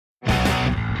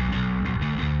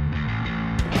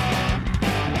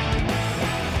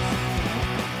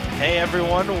Hey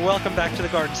everyone, welcome back to the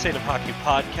Garden State of Hockey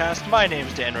podcast. My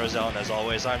name's Dan Roselle, and as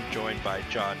always, I'm joined by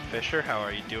John Fisher. How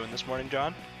are you doing this morning,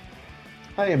 John?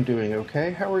 I am doing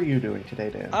okay. How are you doing today,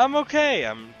 Dan? I'm okay.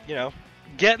 I'm,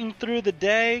 getting through the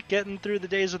day, getting through the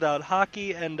days without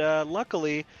hockey, and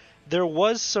luckily, there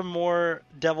was some more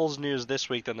Devils news this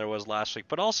week than there was last week,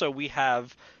 but also we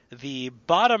have the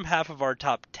bottom half of our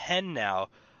top 10 now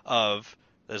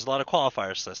there's a lot of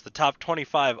qualifiers to this, the top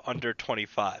 25 under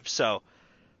 25. So,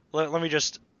 let me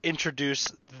just introduce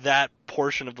that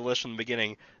portion of the list from the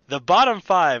beginning. The bottom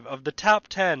 5 of the top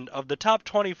 10 of the top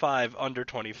 25 under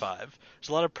 25. There's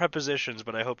a lot of prepositions,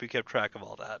 but I hope you kept track of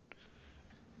all that.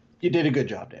 You did a good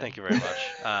job, Dan. Thank you very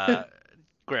much.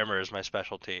 Grammar is my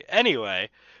specialty. Anyway,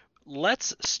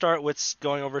 let's start with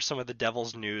going over some of the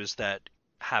Devils news that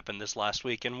happened this last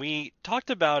week, and we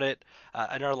talked about it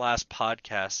in our last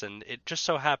podcast, and it just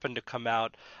so happened to come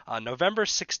out on November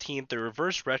 16th. The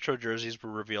reverse retro jerseys were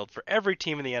revealed for every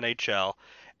team in the NHL,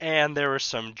 and there were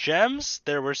some gems,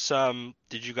 there were some,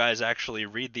 did you guys actually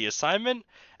read the assignment,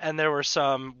 and there were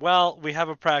some, well, we have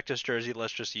a practice jersey,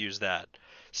 let's just use that.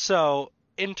 So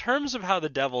in terms of how the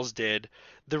Devils did,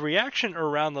 the reaction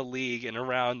around the league and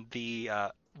around the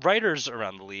writers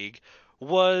around the league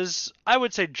was, I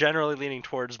would say, generally leaning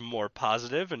towards more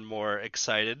positive and more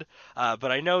excited.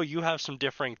 But I know you have some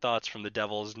differing thoughts from the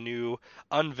Devils' new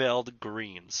unveiled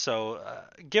greens. So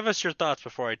give us your thoughts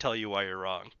before I tell you why you're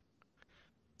wrong.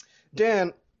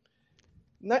 Dan,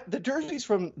 the jerseys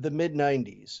from the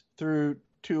mid-90s through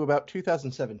to about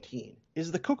 2017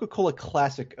 is the Coca-Cola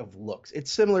Classic of looks.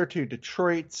 It's similar to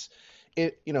Detroit's,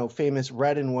 famous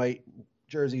red and white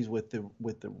jerseys with the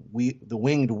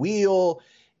winged wheel.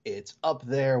 It's up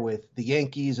there with the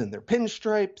Yankees and their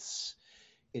pinstripes.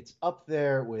 It's up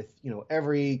there with,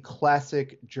 every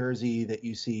classic jersey that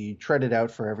you see treaded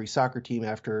out for every soccer team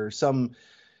after some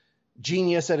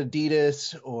genius at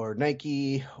Adidas or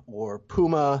Nike or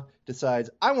Puma decides,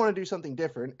 I want to do something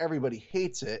different. Everybody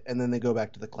hates it. And then they go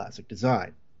back to the classic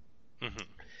design. Mm-hmm.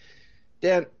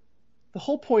 Dan, the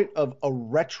whole point of a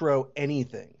retro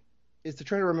anything is to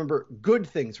try to remember good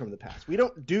things from the past. We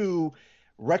don't do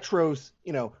retro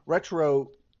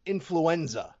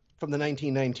influenza from the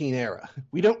 1919 era.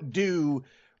 We don't do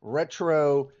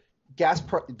retro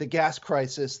the gas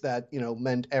crisis that,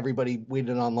 meant everybody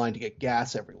waited online to get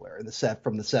gas everywhere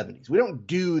from the 70s. We don't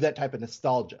do that type of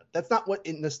nostalgia. That's not what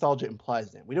nostalgia implies,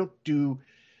 Dan. We don't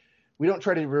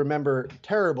try to remember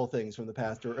terrible things from the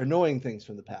past or annoying things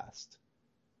from the past.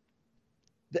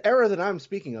 The era that I'm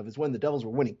speaking of is when the Devils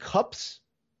were winning cups,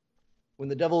 when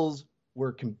the Devils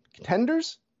were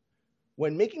contenders,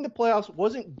 when making the playoffs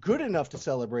wasn't good enough to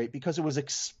celebrate because it was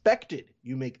expected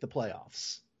you make the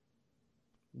playoffs.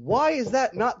 Why is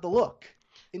that not the look?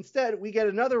 Instead, we get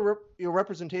another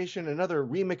representation, another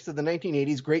remix of the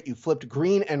 1980s. Great, you flipped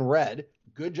green and red.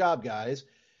 Good job, guys.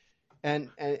 And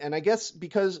I guess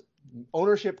because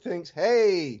ownership thinks,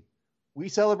 hey, we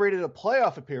celebrated a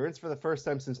playoff appearance for the first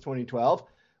time since 2012.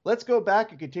 Let's go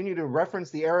back and continue to reference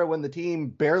the era when the team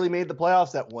barely made the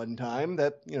playoffs at one time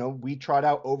that, we trot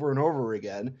out over and over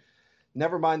again.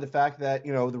 Never mind the fact that,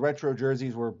 the retro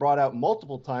jerseys were brought out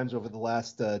multiple times over the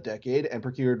last decade and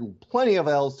procured plenty of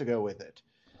L's to go with it.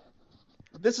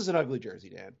 This is an ugly jersey,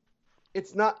 Dan.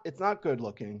 It's not good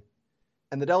looking.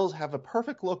 And the Devils have a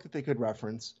perfect look that they could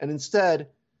reference. And instead,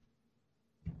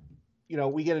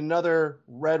 we get another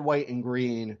red, white, and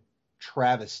green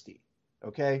travesty.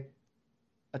 Okay?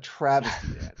 A travesty,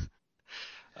 Dan.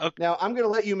 Okay. Now, I'm going to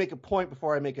let you make a point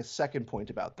before I make a second point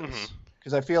about this,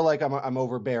 because I feel like I'm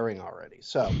overbearing already.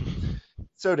 So,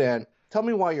 Dan, tell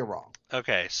me why you're wrong.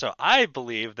 Okay, so I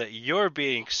believe that you're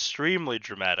being extremely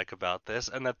dramatic about this,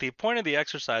 and that the point of the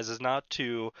exercise is not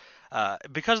to,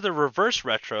 because they're reverse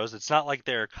retros, it's not like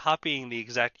they're copying the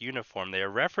exact uniform. They are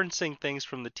referencing things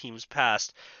from the team's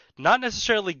past, not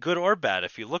necessarily good or bad.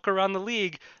 If you look around the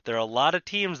league, there are a lot of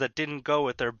teams that didn't go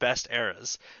with their best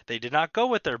eras. They did not go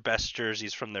with their best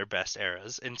jerseys from their best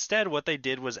eras. Instead, what they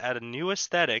did was add a new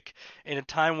aesthetic in a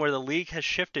time where the league has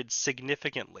shifted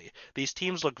significantly. These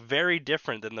teams look very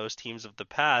different than those teams of the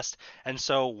past, and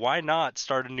so why not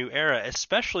start a new era,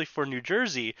 especially for New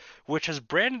Jersey, which has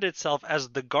branded itself as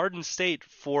the Garden State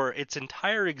for its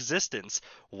entire existence.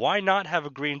 Why not have a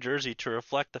green jersey to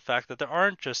reflect the fact that there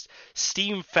aren't just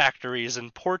steam factories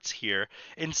and ports here?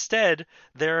 Instead,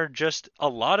 there are just a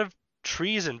lot of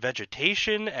trees and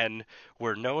vegetation, and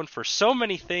we're known for so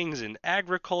many things in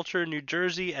agriculture, New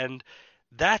Jersey, and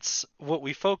that's what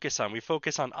we focus on. We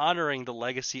focus on honoring the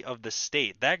legacy of the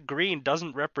state. That green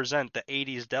doesn't represent the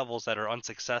 80s Devils that are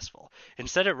unsuccessful.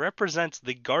 Instead, it represents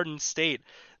the Garden State,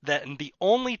 that and the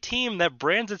only team that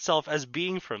brands itself as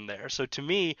being from there. So to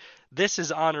me, this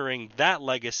is honoring that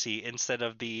legacy instead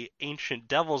of the ancient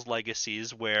Devils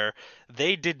legacies where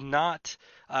they did not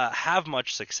have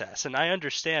much success. And I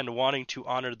understand wanting to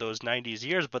honor those 90s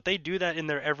years, but they do that in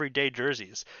their everyday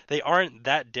jerseys. They aren't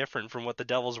that different from what the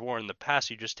Devils wore in the past.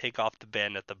 You just take off the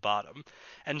band at the bottom.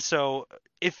 And so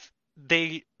if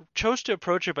they chose to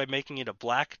approach it by making it a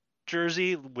black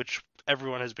jersey, which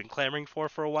everyone has been clamoring for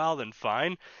a while, then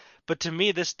fine. But to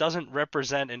me, this doesn't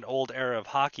represent an old era of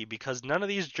hockey because none of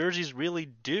these jerseys really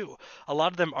do. A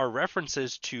lot of them are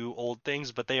references to old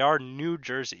things, but they are new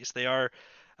jerseys. They are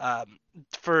um,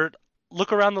 for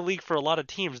look around the league for a lot of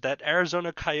teams. That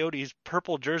Arizona Coyotes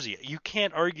purple jersey, you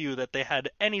can't argue that they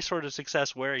had any sort of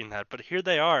success wearing that, but here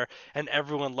they are, and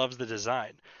everyone loves the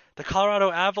design. The Colorado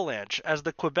Avalanche, as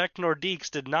the Quebec Nordiques,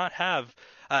 did not have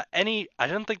any. I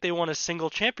don't think they won a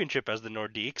single championship as the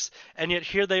Nordiques, and yet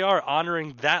here they are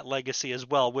honoring that legacy as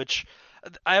well. Which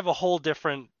I have a whole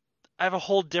different. I have a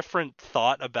whole different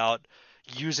thought about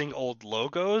using old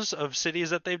logos of cities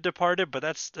that they've departed, but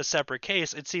that's a separate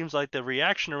case. It seems like the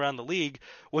reaction around the league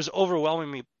was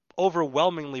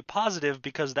overwhelmingly positive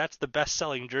because that's the best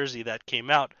selling jersey that came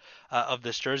out of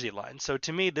this jersey line. So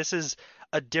to me, this is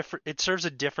a different. It serves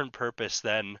a different purpose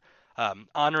than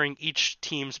honoring each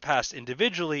team's past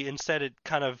individually. Instead, it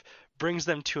kind of brings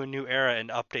them to a new era and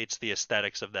updates the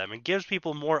aesthetics of them and gives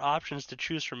people more options to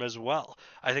choose from as well.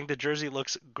 I think the jersey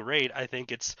looks great. I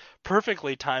think it's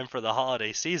perfectly timed for the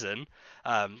holiday season,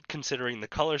 considering the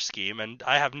color scheme, and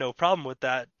I have no problem with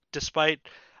that, despite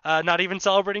not even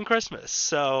celebrating Christmas.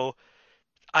 So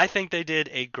I think they did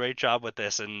a great job with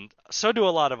this, and so do a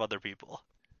lot of other people.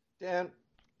 Dan,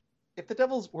 if the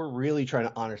Devils were really trying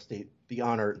to honor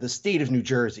the state of New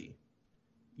Jersey,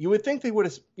 you would think they would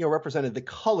have represented the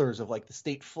colors of like the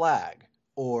state flag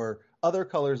or other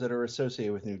colors that are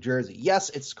associated with New Jersey. Yes,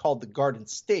 it's called the Garden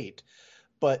State,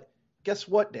 but guess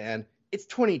what, Dan? It's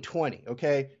 2020,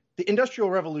 okay? The Industrial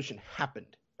Revolution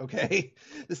happened, okay?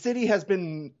 The city has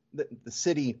been the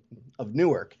city of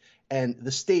Newark and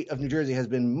the state of New Jersey has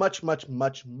been much, much,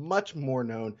 much, much more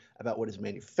known about what is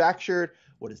manufactured,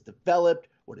 what is developed,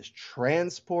 what is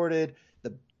transported,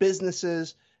 the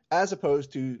businesses, as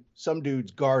opposed to some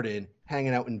dude's garden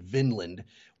hanging out in Vinland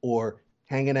or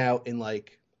hanging out in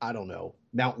like, I don't know,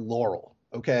 Mount Laurel.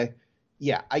 Okay.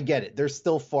 Yeah, I get it. There's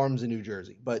still farms in New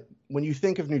Jersey. But when you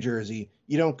think of New Jersey,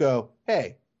 you don't go,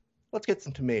 hey, let's get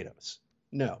some tomatoes.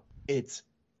 No, it's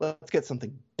let's get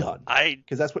something done. I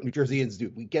Because that's what New Jerseyans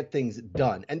do. We get things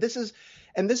done. And this is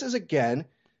again,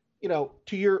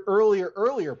 to your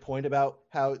earlier point about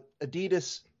how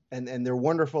Adidas and their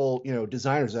wonderful,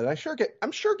 designers that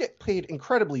I'm sure get paid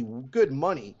incredibly good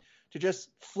money to just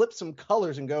flip some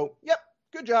colors and go, yep,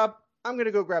 good job. I'm going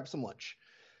to go grab some lunch.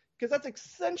 Because that's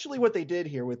essentially what they did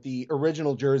here with the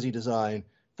original jersey design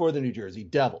for the New Jersey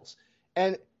Devils.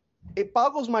 And it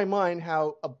boggles my mind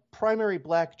how a primary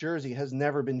black jersey has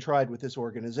never been tried with this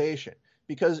organization.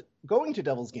 Because going to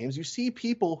Devils games, you see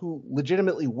people who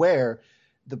legitimately wear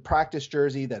the practice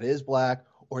jersey that is black,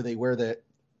 or they wear the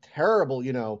terrible,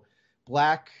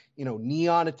 black,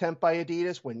 neon attempt by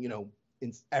Adidas when,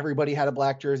 everybody had a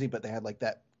black jersey, but they had like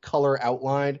that color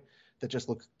outline that just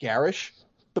looks garish.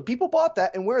 But people bought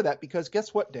that and wear that because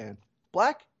guess what, Dan?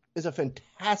 Black is a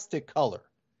fantastic color.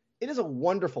 It is a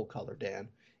wonderful color, Dan.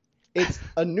 It's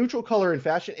a neutral color in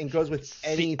fashion and goes with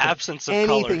anything. The absence of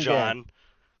anything, color, John. Dan.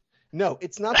 No,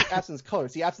 it's not the absence of color.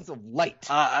 It's the absence of light.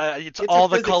 It's all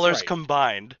the colors right.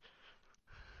 combined.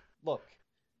 Look,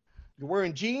 you're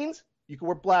wearing jeans, you can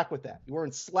wear black with that. You're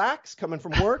wearing slacks coming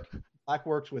from work, black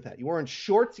works with that. You're wearing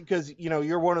shorts because,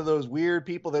 you're one of those weird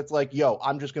people that's like, yo,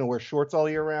 I'm just going to wear shorts all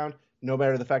year round, no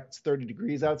matter the fact it's 30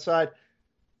 degrees outside.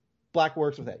 Black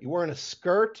works with that. You're wearing a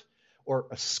skirt or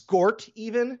a skort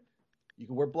even, you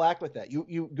can wear black with that.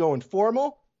 You go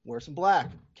informal, wear some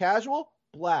black. Casual,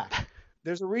 black.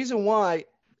 There's a reason why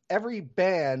every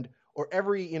band or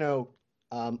every,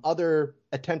 other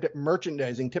attempt at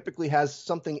merchandising typically has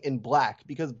something in black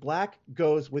because black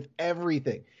goes with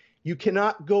everything. You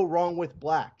cannot go wrong with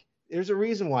black. There's a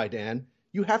reason why, Dan.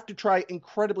 You have to try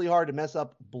incredibly hard to mess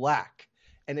up black.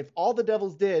 And if all the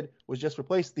Devils did was just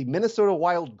replace the Minnesota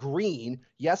Wild green,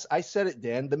 yes, I said it,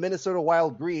 Dan, the Minnesota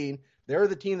Wild green, they're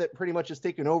the team that pretty much has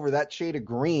taken over that shade of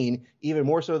green, even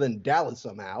more so than Dallas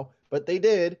somehow. But they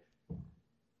did.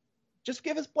 Just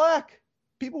give us black.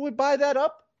 People would buy that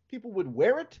up. People would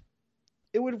wear it.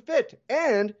 It would fit.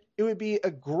 And it would be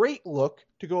a great look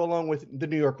to go along with the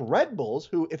New York Red Bulls,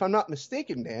 who, if I'm not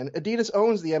mistaken, Dan, Adidas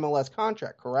owns the MLS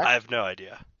contract, I correct? have no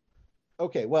idea.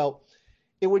 Okay, well,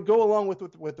 it would go along with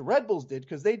what the Red Bulls did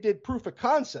because they did proof of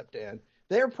concept, Dan.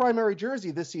 Their primary jersey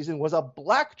this season was a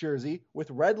black jersey with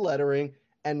red lettering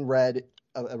and a red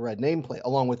nameplate,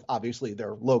 along with obviously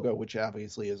their logo, which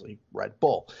obviously is a Red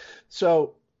Bull.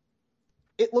 So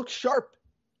it looks sharp.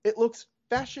 It looks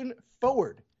fashion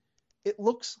forward. It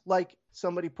looks like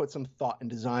somebody put some thought and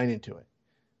design into it.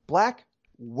 Black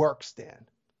works, Dan.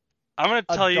 I'm going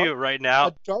to tell you right now,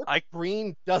 A dark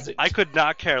green doesn't. I could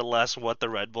not care less what the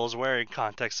Red Bulls wear in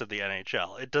context of the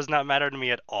NHL. It does not matter to me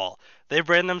at all. They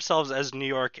brand themselves as New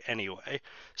York anyway.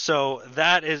 So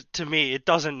that is, to me, it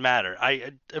doesn't matter.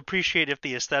 I appreciate if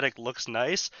the aesthetic looks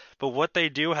nice, but what they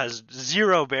do has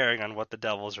zero bearing on what the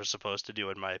Devils are supposed to do,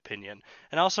 in my opinion.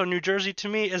 And also, New Jersey, to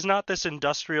me, is not this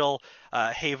industrial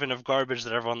haven of garbage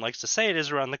that everyone likes to say it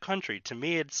is around the country. To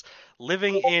me, it's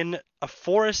living in a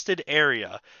forested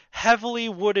area, heavily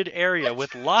wooded area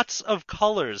with lots of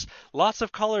colors,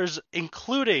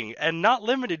 including and not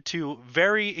limited to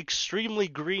very extremely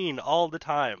green all the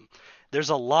time. There's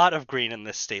a lot of green in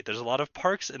this state. There's a lot of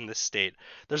parks in this state.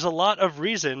 There's a lot of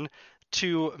reason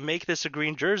to make this a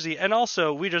green jersey, and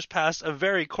also we just passed a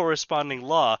very corresponding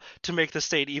law to make the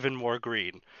state even more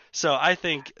green. So I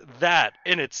think that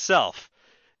in itself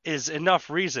is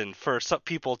enough reason for some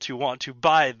people to want to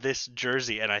buy this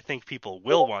jersey, and I think people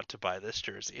will want to buy this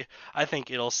jersey. I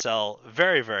think it'll sell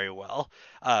very, very well.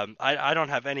 I don't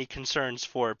have any concerns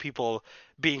for people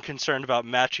being concerned about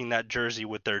matching that jersey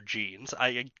with their jeans.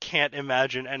 I can't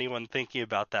imagine anyone thinking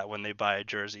about that when they buy a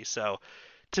jersey. So,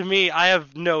 to me, I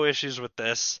have no issues with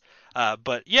this.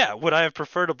 But yeah, would I have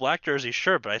preferred a black jersey?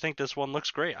 Sure, but I think this one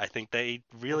looks great. I think they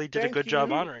really did a good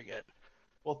job honoring it.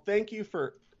 Well, thank you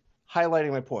for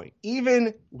highlighting my point.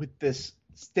 Even with this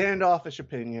standoffish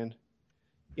opinion,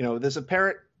 this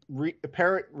apparent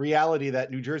reality that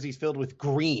New Jersey's filled with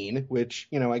green, which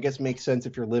I guess makes sense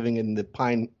if you're living in the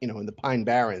Pine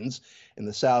Barrens in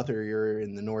the south, or you're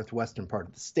in the northwestern part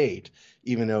of the state.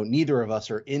 Even though neither of us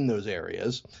are in those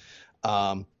areas,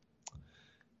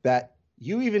 that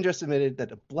you even just admitted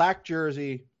that a black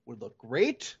jersey would look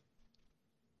great,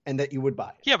 and that you would buy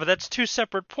it. Yeah, but that's two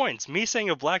separate points. Me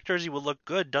saying a black jersey would look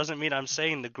good doesn't mean I'm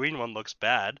saying the green one looks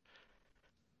bad.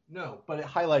 No, but it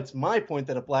highlights my point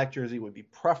that a black jersey would be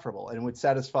preferable and would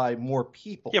satisfy more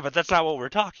people. Yeah, but that's not what we're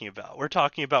talking about. We're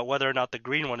talking about whether or not the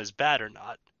green one is bad or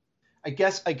not. I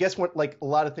guess what, like a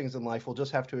lot of things in life, we'll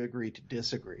just have to agree to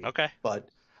disagree. Okay. But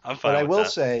I'm fine. But I with will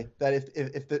that. say that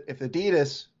if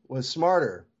Adidas was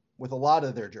smarter with a lot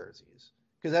of their jerseys,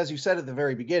 because as you said at the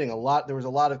very beginning, there was a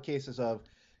lot of cases of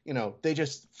they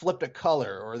just flipped a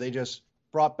color, or they just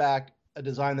brought back a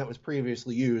design that was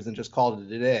previously used and just called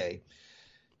it a day.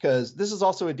 Because this is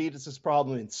also Adidas's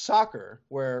problem in soccer,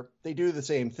 where they do the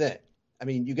same thing. I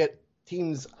mean, you get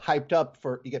people hyped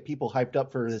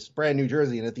up for this brand new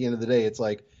jersey, and at the end of the day, it's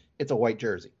like it's a white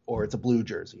jersey, or it's a blue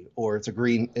jersey, or it's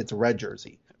a red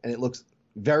jersey, and it looks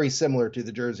very similar to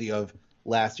the jersey of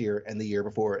last year and the year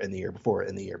before and the year before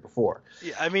and the year before.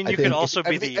 Yeah, I mean, you could also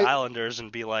be the Islanders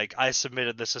and be like, I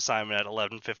submitted this assignment at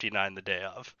 11:59 the day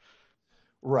of.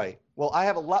 Right. Well, I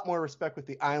have a lot more respect with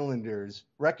the Islanders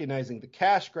recognizing the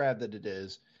cash grab that it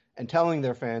is and telling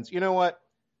their fans, you know what?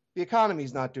 The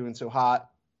economy's not doing so hot.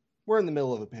 We're in the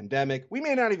middle of a pandemic. We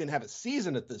may not even have a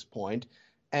season at this point,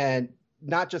 and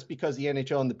not just because the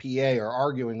NHL and the PA are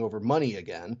arguing over money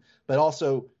again, but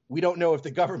also we don't know if the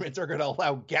governments are going to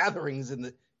allow gatherings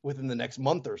within the next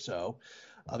month or so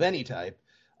of any type.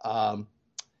 You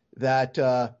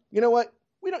know what?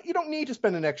 You don't need to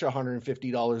spend an extra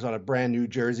 $150 on a brand new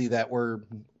jersey that we're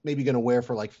maybe going to wear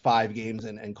for like 5 games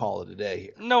and call it a day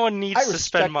here. No one needs to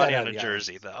spend money on a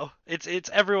jersey, though. It's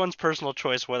everyone's personal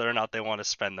choice whether or not they want to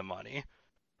spend the money.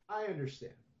 I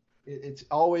understand. It's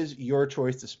always your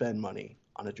choice to spend money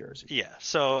on a jersey. Yeah,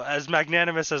 so as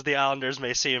magnanimous as the Islanders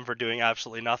may seem for doing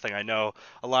absolutely nothing, I know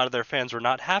a lot of their fans were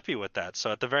not happy with that.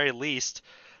 So at the very least,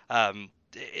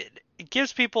 it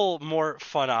gives people more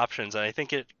fun options, and I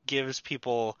think it gives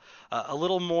people a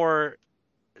little more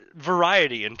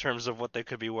variety in terms of what they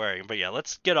could be wearing. But yeah,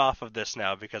 let's get off of this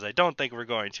now, because I don't think we're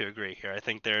going to agree here. I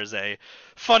think there's a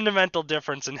fundamental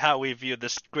difference in how we view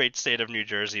this great state of New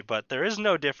Jersey, but there is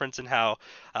no difference in how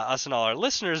us and all our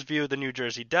listeners view the New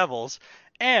Jersey Devils.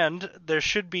 And there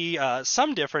should be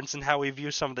some difference in how we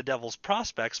view some of the Devils'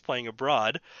 prospects playing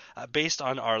abroad based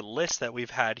on our list that we've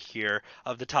had here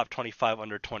of the top 25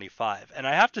 under 25. And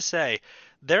I have to say,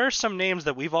 there are some names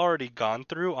that we've already gone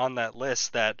through on that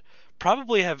list that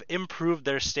probably have improved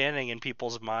their standing in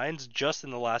people's minds just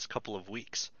in the last couple of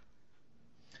weeks.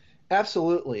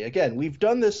 Absolutely. Again, we've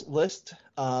done this list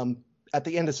at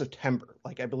the end of September.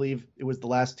 Like, I believe it was the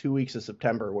last 2 weeks of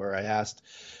September where I asked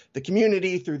the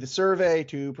community through the survey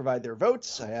to provide their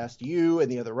votes. I asked you and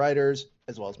the other writers,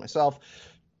 as well as myself.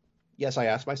 Yes, I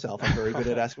asked myself. I'm very good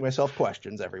at asking myself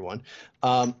questions, everyone,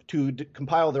 to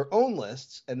compile their own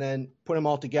lists and then put them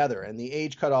all together. And the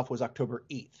age cutoff was October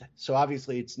 8th. So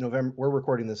obviously it's November. We're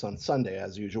recording this on Sunday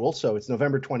as usual. So it's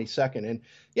November 22nd. And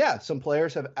yeah, some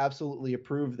players have absolutely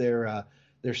approved their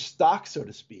stock, so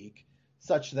to speak,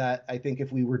 such that I think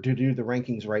if we were to do the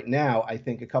rankings right now, I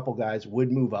think a couple guys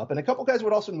would move up and a couple guys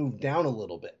would also move down a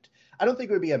little bit. I don't think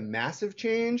it would be a massive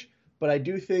change, but I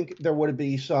do think there would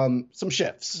be some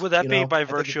shifts. Would that be by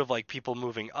virtue of like people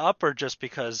moving up, or just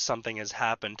because something has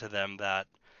happened to them that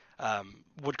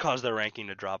would cause their ranking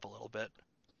to drop a little bit?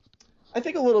 I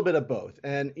think a little bit of both.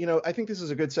 And, I think this is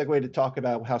a good segue to talk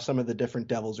about how some of the different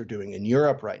Devils are doing in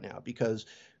Europe right now, because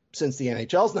since the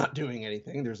NHL's not doing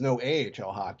anything, there's no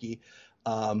AHL hockey.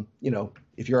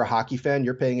 If you're a hockey fan,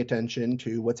 you're paying attention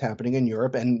to what's happening in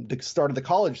Europe and the start of the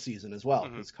college season as well,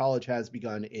 because college has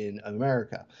begun in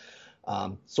America.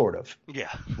 Sort of.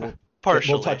 Yeah.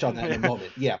 Partially. We'll touch on that in a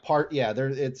moment. Yeah.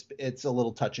 It's a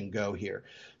little touch and go here.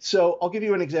 So I'll give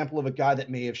you an example of a guy that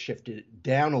may have shifted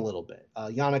down a little bit.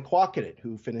 Janne Kuokkanen,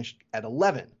 who finished at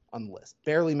 11 on the list,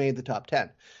 barely made the top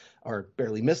 10, or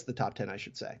barely missed the top 10, I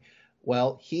should say.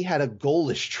 Well, he had a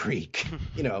goalless streak,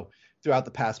 throughout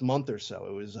the past month or so.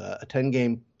 It was a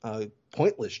 10-game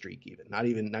pointless streak, not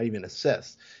even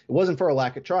assists. It wasn't for a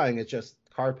lack of trying. It's just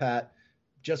Kärpät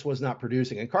just was not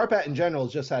producing. And Kärpät in general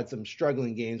has just had some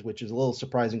struggling games, which is a little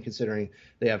surprising considering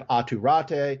they have Aatu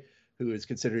Raty, who is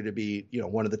considered to be,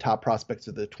 one of the top prospects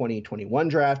of the 2021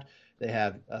 draft. They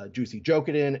have Jussi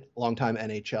Jokinen, longtime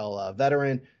NHL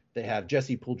veteran. They have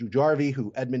Jesse Puljujärvi,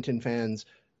 who Edmonton fans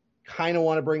kind of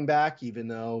want to bring back, even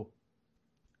though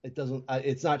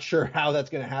it's not sure how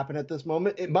that's going to happen at this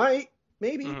moment. It might,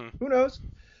 maybe, who knows?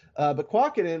 But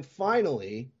Kuokkanen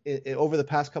finally, over the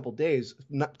past couple days,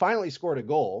 finally scored a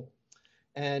goal,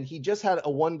 and he just had a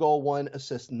 1-goal,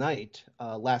 1-assist night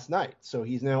last night. So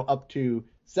he's now up to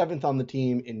 7th on the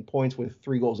team in points with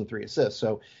 3 goals and 3 assists.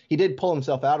 So he did pull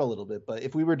himself out a little bit. But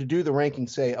if we were to do the ranking,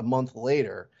 say, a month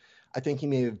later, I think he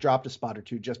may have dropped a spot or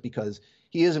two just because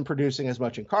he isn't producing as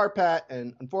much in Kärpät.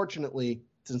 And unfortunately,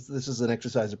 since this is an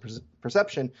exercise of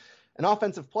perception, an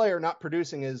offensive player not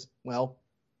producing is, well,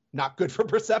 not good for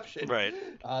perception. Right.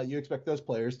 You expect those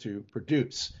players to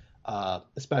produce,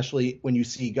 especially when you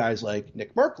see guys like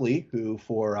Nick Merkley, who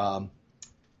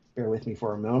bear with me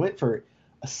for a moment, for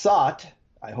Assat,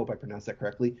 I hope I pronounced that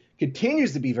correctly,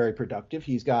 continues to be very productive.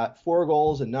 He's got 4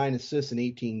 goals and 9 assists in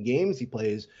 18 games. He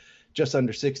plays just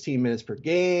under 16 minutes per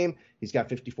game. He's got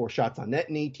 54 shots on net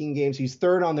in 18 games. He's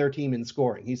 3rd on their team in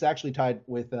scoring. He's actually tied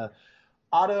with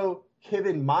Otto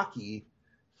Kivenmaki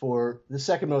for the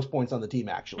 2nd most points on the team,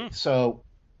 actually. So,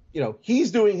 he's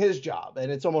doing his job.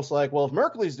 And it's almost like, well, if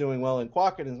Merkley's doing well and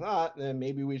Kuokkanen is not, then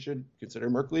maybe we should consider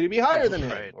Merkley to be higher than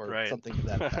him or something to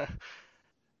that effect.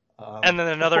 And then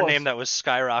another name that was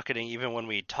skyrocketing even when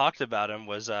we talked about him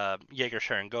was Yegor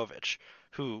Sharangovich,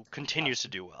 who continues to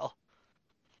do well.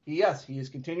 Yes, he is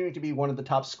continuing to be one of the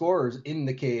top scorers in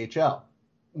the KHL.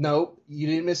 No, you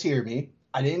didn't mishear me.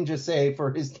 I didn't just say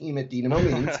for his team at Dynamo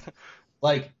Minsk.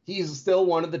 Like, he's still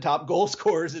one of the top goal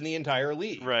scorers in the entire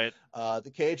league. Right.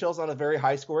 The KHL is not a very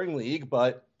high-scoring league,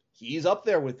 but he's up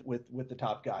there with the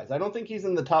top guys. I don't think he's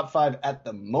in the top 5 at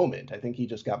the moment. I think he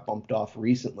just got bumped off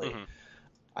recently.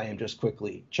 I am just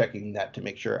quickly checking that to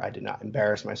make sure I did not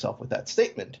embarrass myself with that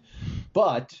statement.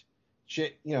 But,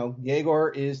 Yegor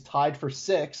is tied for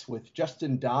 6th with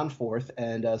Justin Danforth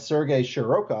and Sergei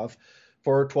Shirokov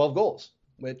for 12 goals,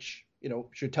 which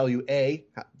should tell you, A,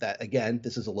 that, again,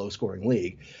 this is a low-scoring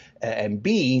league, and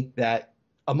B, that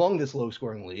among this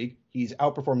low-scoring league, he's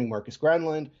outperforming Marcus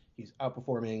Granlund, he's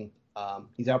outperforming,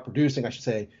 he's outproducing, I should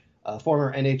say,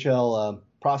 former NHL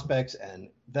prospects and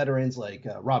veterans like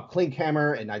Rob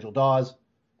Klinkhammer and Nigel Dawes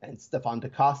and Stefan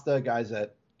DaCosta, guys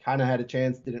that kind of had a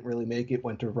chance, didn't really make it,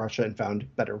 went to Russia and found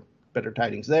better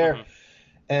tidings there.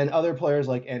 And other players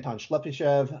like Anton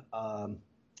Shlepyshev,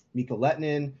 Mikko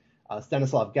Lehtinen,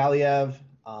 Stanislav Galiev.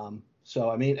 So,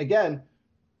 I mean, again,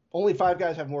 only 5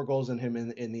 guys have more goals than him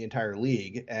in the entire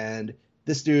league. And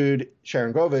this dude,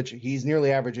 Sharangovich, he's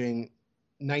nearly averaging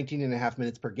 19 and a half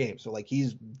minutes per game. So, like,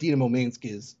 he's Dynamo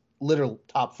Minsk's literal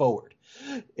top forward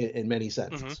in many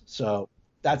senses. So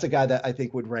that's a guy that I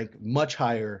think would rank much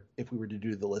higher if we were to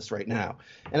do the list right now.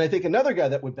 And I think another guy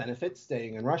that would benefit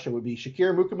staying in Russia would be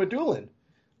Shakir Mukhamadullin.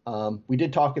 We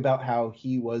did talk about how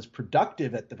he was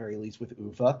productive at the very least with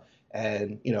Ufa,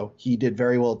 and he did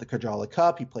very well at the Kajala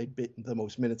Cup. He played the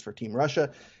most minutes for Team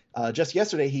Russia. Just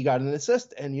yesterday, he got an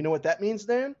assist, and you know what that means,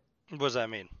 Dan? What does that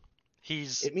mean?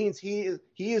 It means he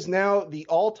is now the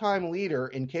all-time leader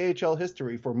in KHL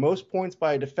history for most points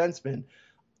by a defenseman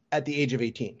at the age of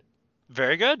 18.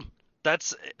 Very good.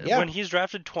 That's Yeah. when he's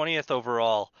drafted 20th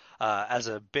overall, as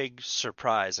a big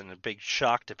surprise and a big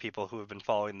shock to people who have been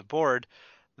following the board.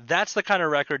 That's the kind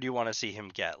of record you want to see him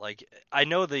get. Like, I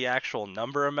know the actual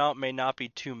number amount may not be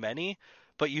too many,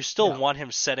 but you still Yeah. want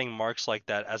him setting marks like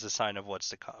that as a sign of what's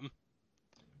to come.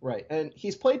 Right, and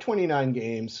he's played 29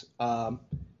 games.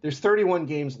 There's 31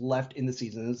 games left in the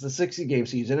season. It's a 60-game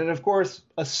season, and of course,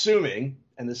 assuming,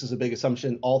 and this is a big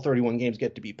assumption, all 31 games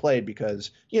get to be played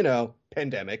because,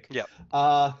 pandemic. Yep.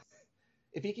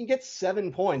 If he can get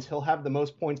 7 points, he'll have the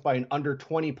most points by an under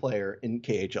 20 player in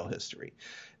KHL history.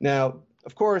 Now,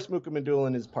 of course, Muka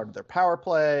Medulin is part of their power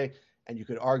play, and you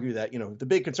could argue that, the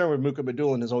big concern with Muka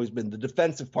Medulin has always been the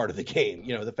defensive part of the game.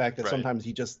 The fact that Right. sometimes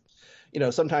he just,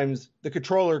 sometimes the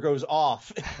controller goes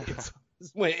off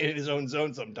in his own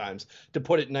zone sometimes, to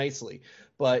put it nicely.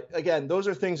 But again, those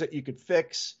are things that you could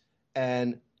fix.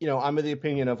 And, I'm of the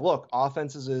opinion of, look,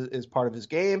 offense is part of his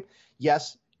game.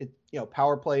 Yes,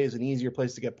 power play is an easier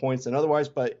place to get points than otherwise,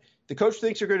 but the coach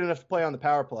thinks you're good enough to play on the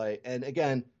power play. And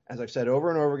again, as I've said over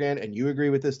and over again, and you agree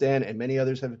with this, Dan, and many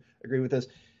others have agreed with this,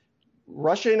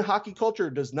 Russian hockey culture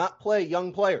does not play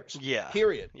young players. Yeah.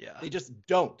 Period. Yeah. They just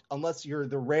don't, unless you're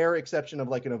the rare exception of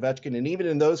like an Ovechkin. And even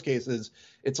in those cases,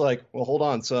 it's like, well, hold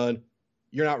on, son.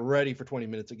 You're not ready for 20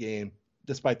 minutes a game,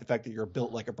 despite the fact that you're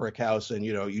built like a brick house and,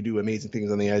 you do amazing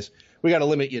things on the ice. We got to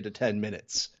limit you to 10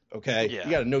 minutes. Okay. Yeah.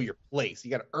 You got to know your place.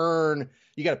 You got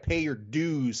to pay your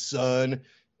dues, son.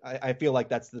 I feel like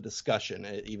that's the discussion,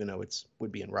 even though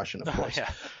would be in Russian, of course.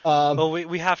 Yeah. Well,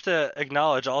 we have to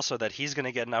acknowledge also that he's going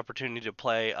to get an opportunity to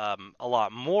play a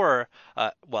lot more.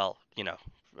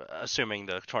 Assuming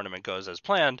the tournament goes as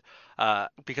planned,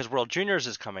 because World Juniors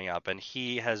is coming up, and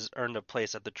he has earned a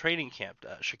place at the training camp.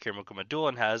 Shakir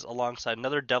Mukhamadullin has, alongside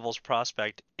another Devils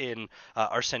prospect in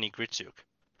Arseny Gritsuk.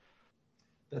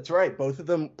 That's right. Both of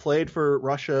them played for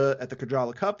Russia at the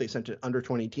Kajala Cup. They sent an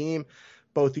under-20 team.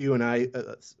 Both you and I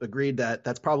agreed that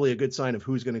that's probably a good sign of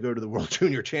who's going to go to the World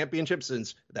Junior Championship,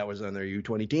 since that was on their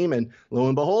U20 team. And lo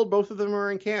and behold, both of them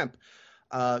are in camp.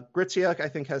 Gritsuk, I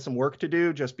think, has some work to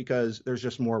do just because there's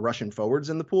just more Russian forwards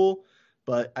in the pool.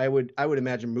 But I would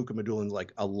imagine Muka Medulin's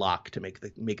like a lock to make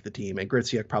the team. And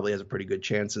Gritsuk probably has a pretty good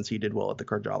chance since he did well at the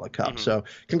Kajala Cup. Mm-hmm. So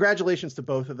congratulations to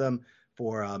both of them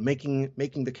for making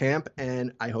the camp.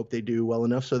 And I hope they do well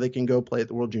enough so they can go play at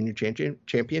the World Junior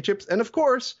Championships. And of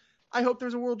course, I hope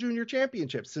there's a World Junior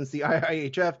Championship, since the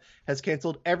IIHF has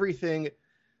canceled everything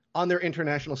on their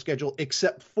international schedule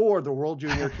except for the World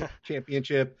Junior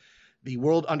Championship, the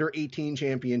World Under 18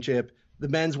 Championship, the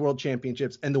Men's World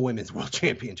Championships, and the Women's World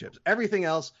Championships. Everything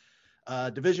else,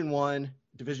 Division 1,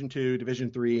 Division 2, Division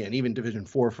 3, and even Division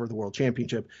 4 for the World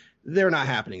Championship, they're not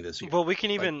happening this year. Well, we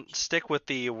can even stick with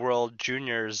the World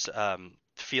Juniors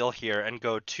feel here and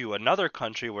go to another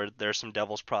country where there's some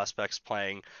Devils prospects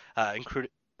playing,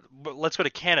 let's go to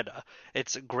Canada.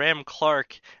 It's Graham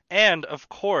Clark, and of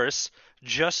course,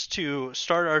 just to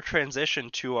start our transition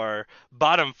to our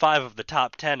bottom 5 of the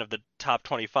top 10 of the top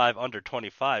 25 under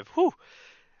 25,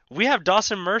 we have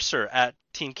Dawson Mercer at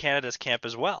Team Canada's camp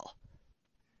as well.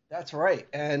 That's right.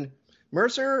 And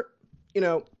Mercer,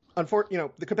 the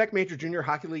Quebec Major Junior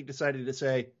Hockey League decided to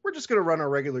say, we're just going to run our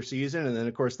regular season. And then,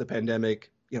 of course, the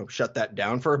pandemic, shut that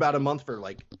down for about a month for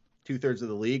like 2/3 of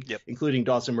the league, yep, including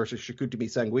Dawson Mercer's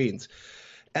Chicoutimi Sanguines.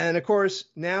 And of course,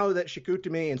 now that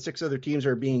Chicoutimi and 6 other teams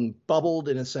are being bubbled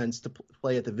in a sense to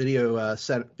play at the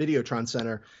Videotron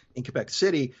Center in Quebec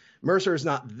City, Mercer is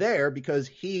not there because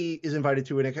he is invited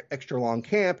to an extra long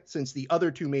camp, since the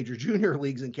other 2 major junior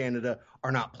leagues in Canada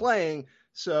are not playing.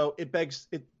 So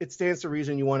it stands to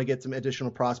reason you want to get some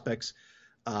additional prospects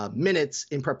minutes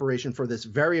in preparation for this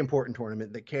very important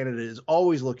tournament that Canada is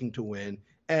always looking to win.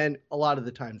 And a lot of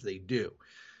the times they do.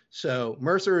 So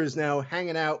Mercer is now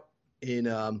hanging out in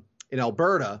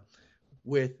Alberta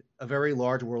with a very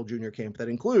large World Junior camp that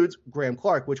includes Graham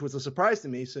Clark, which was a surprise to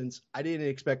me, since I didn't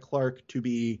expect Clark to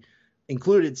be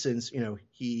included, since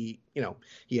he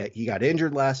got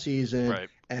injured last season, right.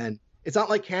 And it's not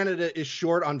like Canada is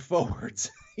short on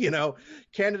forwards.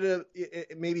 Canada,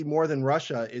 maybe more than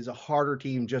Russia, is a harder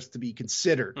team just to be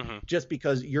considered, just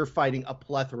because you're fighting a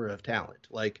plethora of talent.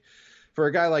 Like, for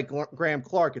a guy like Graham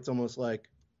Clark, it's almost like,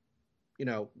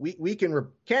 we can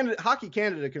Hockey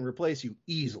Canada can replace you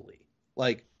easily.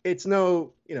 Like, it's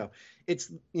no,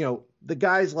 the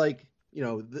guys like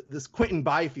this Quentin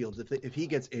Byfield, if he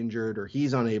gets injured or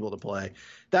he's unable to play,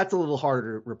 that's a little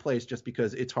harder to replace just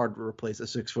because it's hard to replace a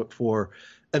 6'4"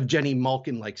 Evgeny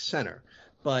Malkin-like center.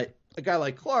 But a guy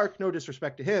like Clark, no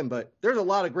disrespect to him, but there's a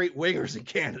lot of great wingers in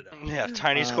Canada. Yeah,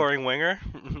 tiny scoring winger.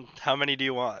 How many do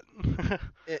you want?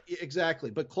 Exactly.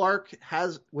 But Clark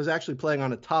was actually playing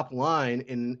on a top line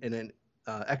in an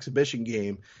exhibition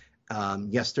game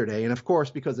yesterday. And of course,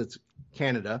 because it's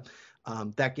Canada,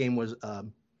 that game was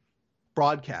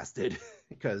broadcasted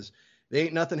because there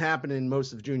ain't nothing happening in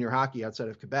most of junior hockey outside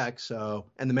of Quebec,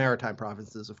 and the Maritime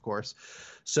provinces, of course.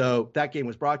 So that game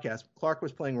was broadcast. Clark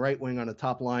was playing right wing on a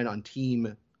top line on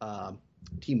team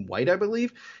white, I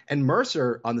believe, and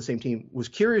Mercer on the same team was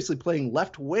curiously playing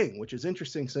left wing, which is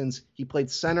interesting since he played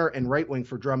center and right wing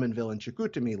for Drummondville and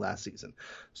Chicoutimi last season.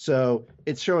 So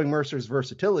it's showing Mercer's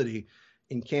versatility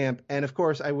in camp. And of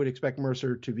course, I would expect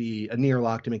Mercer to be a near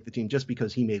lock to make the team just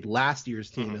because he made last year's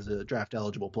team as a draft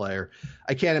eligible player.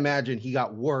 I can't imagine he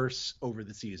got worse over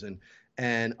the season.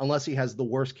 And unless he has the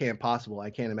worst camp possible, I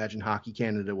can't imagine Hockey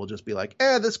Canada will just be like,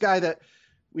 this guy that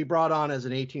we brought on as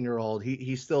an 18-year-old,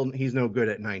 he's no good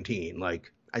at 19.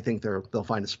 Like, I think they'll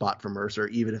find a spot for Mercer,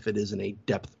 even if it isn't a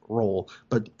depth role.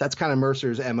 But that's kind of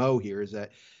Mercer's MO here, is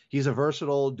that he's a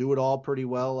versatile, do it all pretty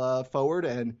well forward,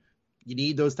 and you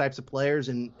need those types of players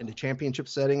in a championship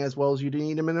setting as well as you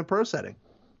need them in a pro setting.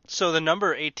 So the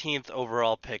number 18th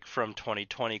overall pick from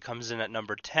 2020 comes in at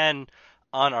number 10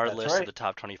 on our list of the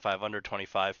top 25 under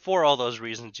 25 for all those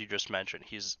reasons you just mentioned.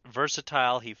 He's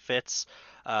versatile. He fits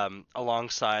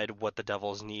alongside what the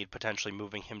Devils need, potentially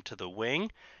moving him to the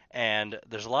wing. And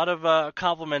there's a lot of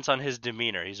compliments on his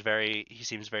demeanor. He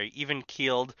seems very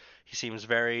even-keeled. He seems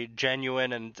very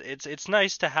genuine, and it's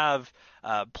nice to have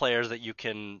players that you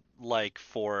can like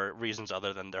for reasons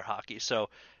other than their hockey. So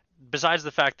besides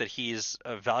the fact that he's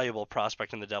a valuable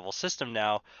prospect in the Devils system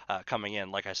now, coming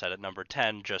in, like I said, at number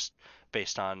 10, just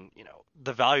based on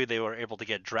the value they were able to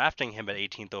get drafting him at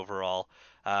 18th overall,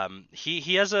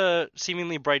 he has a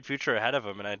seemingly bright future ahead of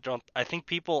him, and I think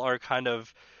people are kind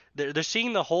of they're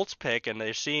seeing the Holtz pick and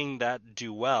they're seeing that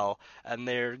do well, and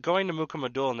they're going to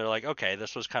Mukamadul and they're like, okay,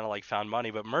 this was kind of like found money,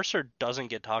 but Mercer doesn't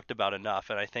get talked about enough,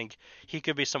 and I think he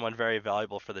could be someone very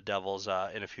valuable for the Devils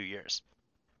in a few years.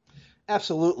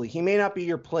 Absolutely. He may not be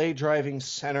your play driving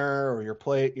center or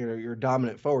your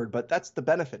dominant forward, but that's the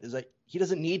benefit, is that he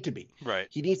doesn't need to be. Right.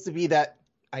 He needs to be that.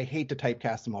 I hate to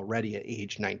typecast him already at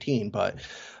age 19, but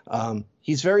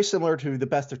he's very similar to the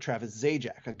best of Travis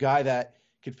Zajac, a guy that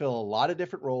could fill a lot of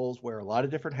different roles, wear a lot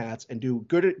of different hats, and do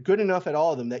good enough at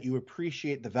all of them that you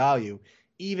appreciate the value,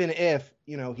 even if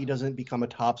he doesn't become a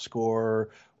top scorer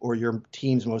or your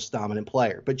team's most dominant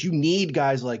player. But you need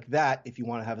guys like that if you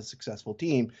want to have a successful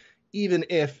team, even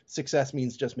if success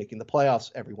means just making the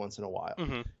playoffs every once in a while.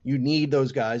 Mm-hmm. You need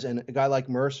those guys, and a guy like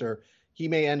Mercer, he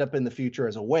may end up in the future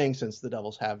as a wing since the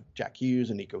Devils have Jack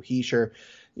Hughes and Nico Hischier.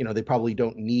 They probably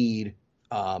don't need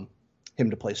him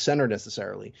to play center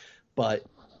necessarily, but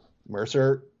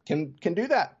Mercer can do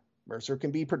that. Mercer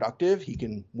can be productive. He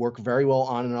can work very well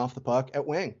on and off the puck at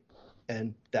wing,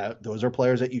 and those are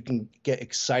players that you can get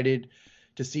excited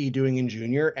to see doing in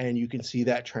junior, and you can see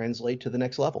that translate to the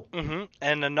next level. Mm-hmm.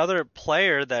 And another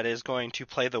player that is going to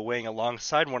play the wing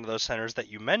alongside one of those centers that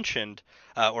you mentioned,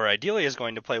 or ideally is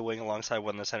going to play wing alongside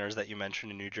one of the centers that you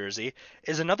mentioned in New Jersey,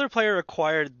 is another player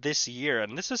acquired this year,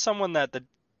 and this is someone that the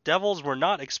Devils were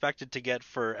not expected to get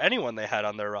for anyone they had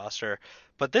on their roster,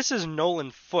 but this is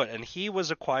Nolan Foote, and he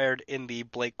was acquired in the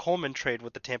Blake Coleman trade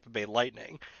with the Tampa Bay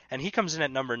Lightning, and he comes in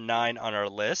at number 9 on our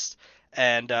list.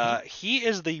 And he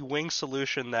is the wing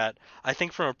solution that I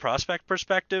think from a prospect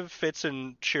perspective, Fitz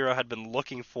and Shiro had been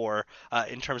looking for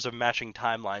in terms of matching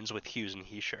timelines with Hughes and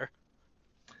Hischier.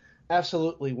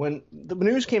 Absolutely. When the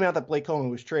news came out that Blake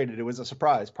Coleman was traded, it was a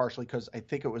surprise, partially because I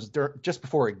think it was just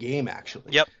before a game,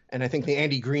 actually. Yep. And I think the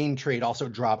Andy Green trade also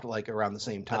dropped like around the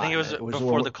same time. I think it was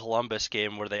before the Columbus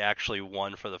game where they actually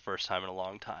won for the first time in a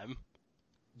long time.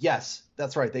 Yes,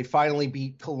 that's right. They finally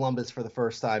beat Columbus for the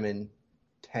first time in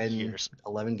 10 years,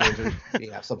 11 games, or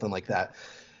something like that.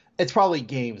 It's probably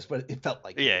games, but it felt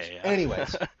like yeah.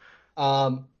 Anyways,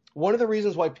 one of the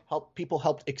reasons why people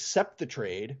helped accept the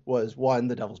trade was, one,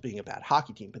 the Devils being a bad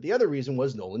hockey team, but the other reason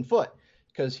was Nolan Foote,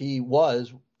 because he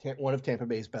was one of Tampa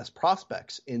Bay's best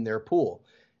prospects in their pool.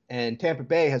 And Tampa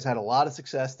Bay has had a lot of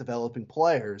success developing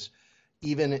players,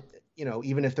 even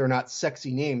if they're not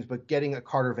sexy names, but getting a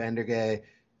Carter Vandergay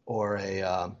or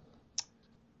of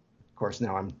course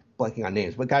now I'm blanking on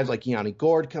names, but guys like Yanni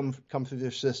Gourde come through their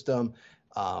system.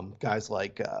 Guys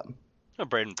like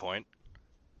Braden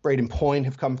Point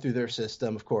have come through their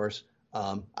system, of course.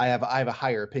 I have a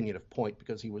higher opinion of Point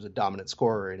because he was a dominant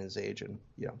scorer in his age, and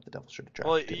the Devils should have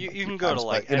Well, drafted him you three can go to times,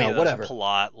 like but any of those whatever.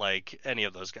 Palat, like any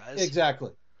of those guys.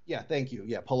 Exactly. Yeah, thank you.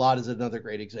 Yeah, Palat is another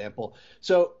great example.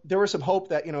 So there was some hope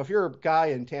that if you're a guy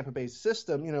in Tampa Bay's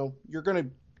system, you're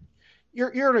in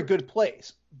a good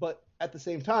place. But at the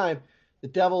same time, the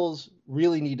Devils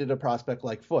really needed a prospect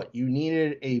like Foote. You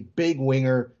needed a big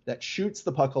winger that shoots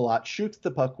the puck a lot, shoots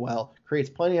the puck well, creates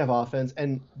plenty of offense,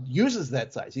 and uses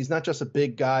that size. He's not just a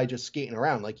big guy just skating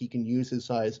around. Like, he can use his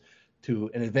size to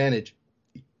an advantage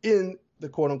in the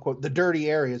quote unquote the dirty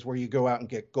areas where you go out and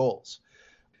get goals.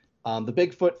 The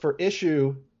big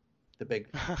issue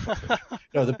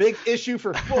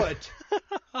for Foote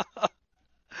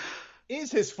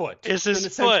is his foot. Is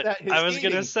his foot. I was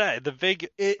going to say, the big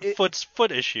Foote's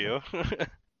foot issue.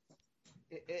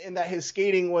 And that his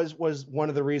skating was one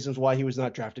of the reasons why he was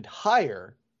not drafted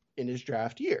higher in his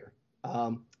draft year.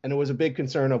 And it was a big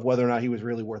concern of whether or not he was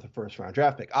really worth a first-round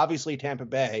draft pick. Obviously, Tampa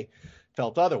Bay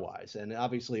felt otherwise, and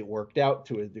obviously it worked out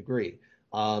to a degree.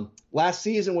 Last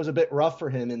season was a bit rough for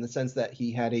him in the sense that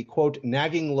he had a, quote,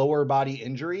 nagging lower body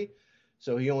injury,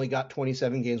 so he only got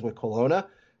 27 games with Kelowna.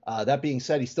 That being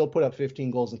said, he still put up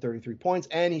 15 goals and 33 points,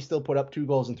 and he still put up 2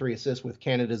 goals and 3 assists with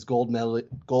Canada's gold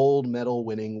medal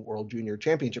winning World Junior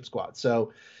Championship squad.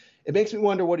 So it makes me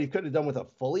wonder what he could have done with a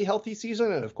fully healthy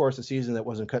season, and of course a season that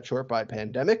wasn't cut short by a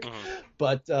pandemic. Mm-hmm.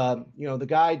 But the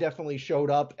guy definitely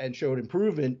showed up and showed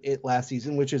improvement last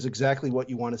season, which is exactly what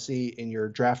you want to see in your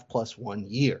draft plus 1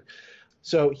 year.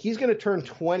 So he's going to turn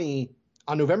 20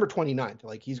 on November 29th.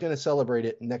 Like, he's going to celebrate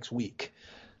it next week,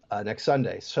 next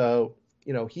Sunday. So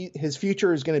his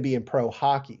future is going to be in pro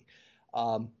hockey.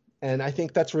 And I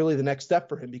think that's really the next step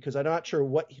for him, because I'm not sure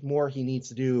what more he needs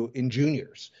to do in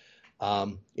juniors.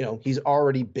 He's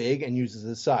already big and uses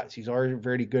his size. He's already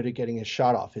very good at getting his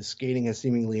shot off. His skating has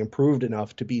seemingly improved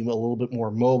enough to be a little bit more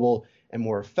mobile and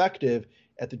more effective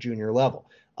at the junior level.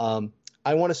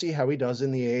 I want to see how he does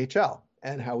in the AHL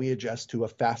and how he adjusts to a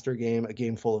faster game, a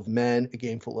game full of men, a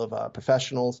game full of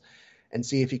professionals, and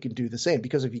see if he can do the same.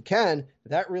 Because if he can,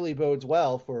 that really bodes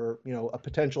well for, a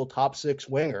potential top 6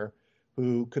 winger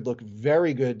who could look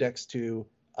very good next to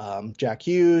Jack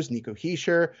Hughes, Nico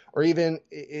Hischier, or even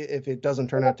if it doesn't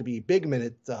turn out to be a big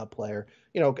minute player,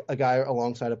 a guy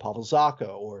alongside of Pavel Zacha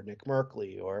or Nick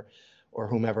Merkley or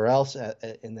whomever else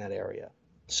in that area.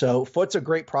 So Foote's a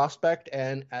great prospect,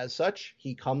 and as such,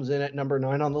 he comes in at number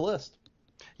 9 on the list.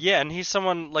 Yeah, and he's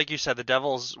someone, like you said, the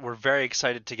Devils were very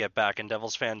excited to get back, and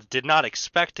Devils fans did not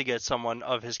expect to get someone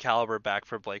of his caliber back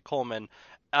for Blake Coleman.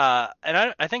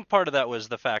 And I think part of that was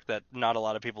the fact that not a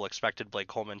lot of people expected Blake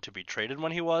Coleman to be traded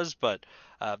when he was, but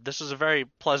this was a very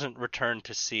pleasant return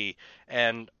to see.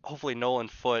 And hopefully Nolan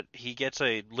Foote, he gets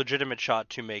a legitimate shot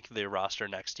to make the roster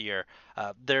next year.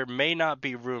 There may not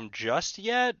be room just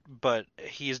yet, but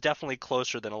he's definitely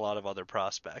closer than a lot of other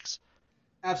prospects.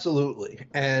 Absolutely.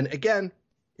 And again,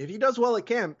 if he does well at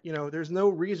camp, there's no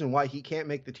reason why he can't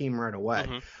make the team right away.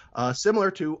 Mm-hmm.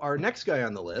 Similar to our next guy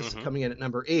on the list, mm-hmm. coming in at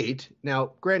number 8.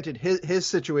 Now, granted, his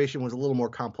situation was a little more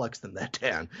complex than that,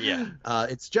 Dan. Yeah.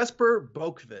 It's Jesper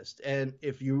Boqvist. And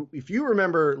if you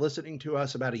remember listening to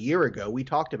us about a year ago, we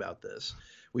talked about this.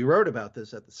 We wrote about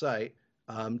this at the site.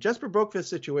 Jesper Boqvist's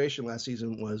situation last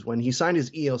season was when he signed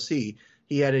his ELC,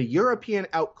 he had a European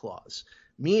out clause,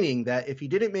 meaning that if he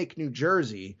didn't make New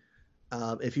Jersey,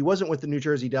 if he wasn't with the New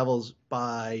Jersey Devils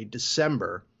by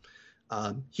December,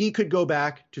 he could go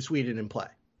back to Sweden and play.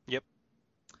 Yep.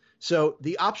 So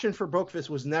the option for Boqvist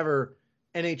was never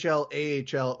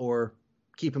NHL, AHL, or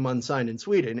keep him unsigned in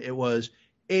Sweden. It was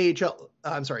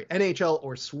NHL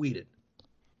or Sweden.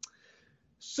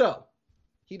 So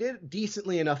he did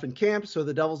decently enough in camp, so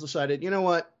the Devils decided, you know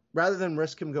what, rather than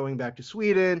risk him going back to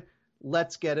Sweden,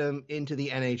 let's get him into the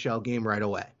NHL game right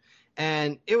away.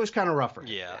 And it was kind of rough for him.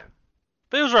 Yeah.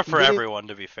 But it was rough for everyone,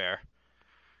 to be fair.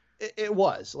 It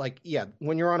was.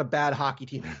 When you're on a bad hockey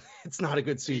team, it's not a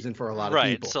good season for a lot of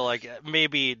people. Right, so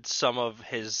maybe some of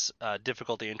his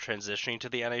difficulty in transitioning to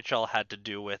the NHL had to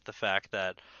do with the fact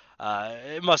that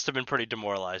it must have been pretty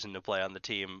demoralizing to play on the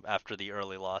team after the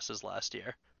early losses last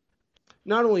year.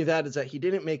 Not only that, is that he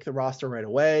didn't make the roster right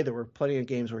away. There were plenty of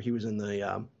games where he was in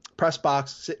the press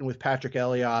box sitting with Patrick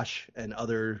Elias and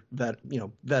other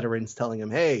veterans telling him,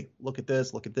 hey, look at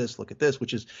this,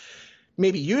 which is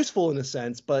maybe useful in a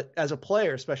sense, but as a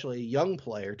player, especially a young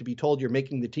player, to be told you're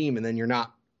making the team and then you're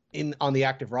not on the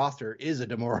active roster is a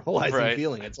demoralizing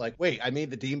feeling. It's like, wait, I made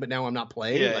the team, but now I'm not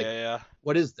playing. Yeah.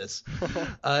 What is this?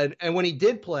 And when he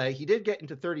did play, he did get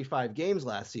into 35 games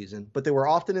last season, but they were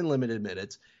often in limited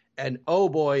minutes. And oh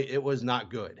boy, it was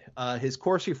not good. His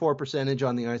Corsi for percentage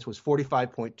on the ice was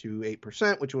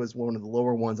 45.28%, which was one of the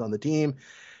lower ones on the team.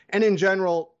 And in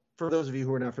general, for those of you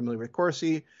who are not familiar with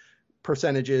Corsi,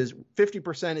 percentages,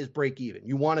 50% is break even.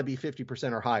 You want to be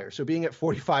 50% or higher. So being at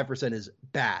 45% is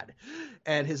bad.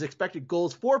 And his expected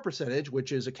goals for percentage,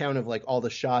 which is a count of like all the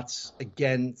shots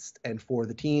against and for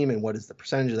the team and what is the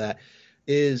percentage of that,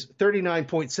 is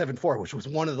 39.74, which was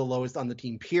one of the lowest on the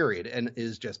team, period, and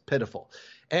is just pitiful.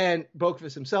 And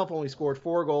Boqvist himself only scored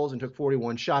 4 goals and took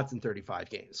 41 shots in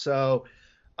 35 games. So,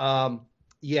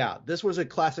 yeah, this was a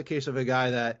classic case of a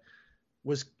guy that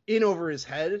was in over his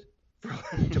head,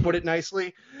 to put it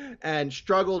nicely, and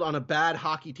struggled on a bad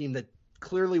hockey team that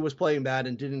clearly was playing bad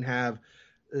and didn't have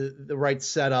the right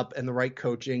setup and the right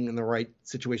coaching and the right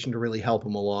situation to really help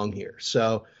him along here.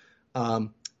 So,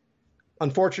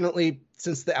 unfortunately,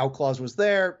 since the out clause was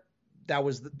there, that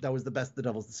was the best the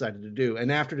Devils decided to do.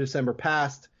 And after December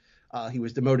passed, he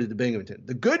was demoted to Binghamton.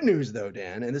 The good news, though,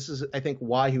 Dan, and this is, I think,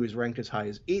 why he was ranked as high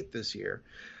as 8th this year,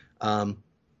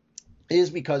 is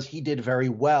because he did very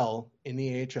well in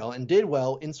the AHL and did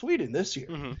well in Sweden this year.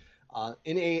 Mm-hmm.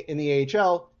 In the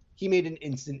AHL, he made an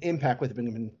instant impact with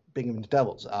the Binghamton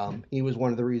Devils. He was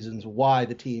one of the reasons why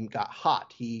the team got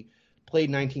hot. He played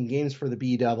 19 games for the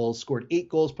B Devils, scored 8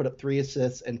 goals, put up 3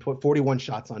 assists, and put 41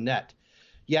 shots on net.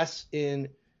 Yes, in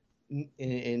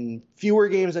fewer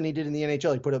games than he did in the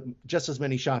NHL, he put up just as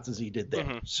many shots as he did there.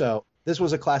 Mm-hmm. So this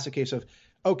was a classic case of,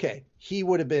 okay, he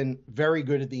would have been very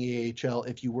good at the AHL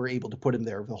if you were able to put him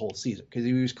there the whole season, because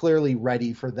he was clearly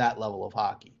ready for that level of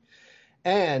hockey.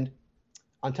 And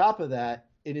on top of that,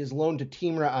 in his loan to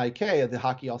Timrå IK of the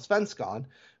Hockey Allsvenskan,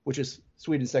 which is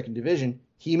Sweden's second division,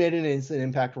 he made an instant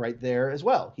impact right there as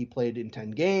well. He played in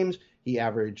 10 games. He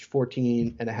averaged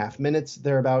 14 and a half minutes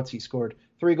thereabouts. He scored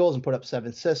 3 goals and put up 7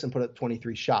 assists and put up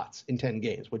 23 shots in 10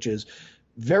 games, which is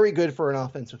very good for an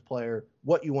offensive player,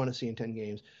 what you want to see in 10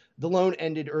 games. The loan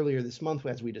ended earlier this month,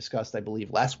 as we discussed, I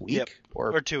believe, last week. Yep.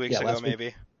 Or 2 weeks ago,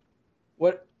 maybe.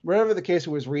 Whatever the case, it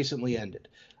was recently ended.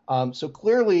 So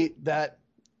clearly that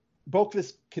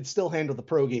Boqvist could still handle the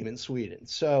pro game in Sweden.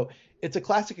 So it's a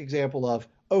classic example of,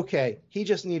 okay, he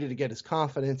just needed to get his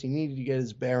confidence. He needed to get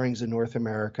his bearings in North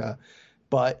America.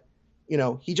 But,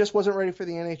 he just wasn't ready for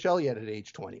the NHL yet at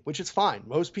age 20, which is fine.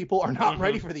 Most people are not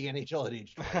ready for the NHL at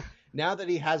age 20. Now that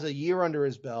he has a year under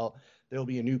his belt, there'll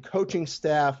be a new coaching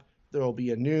staff. There will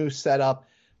be a new setup.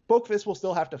 Boqvist will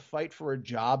still have to fight for a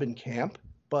job in camp,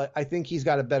 but I think he's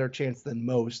got a better chance than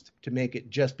most to make it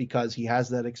just because he has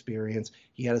that experience.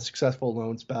 He had a successful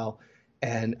loan spell,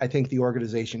 and I think the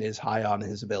organization is high on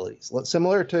his abilities.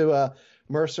 Similar to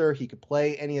Mercer, he could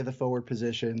play any of the forward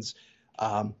positions.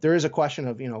 There is a question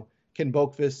of, can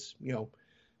Boqvist,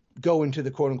 go into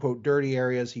the quote-unquote dirty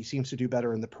areas? He seems to do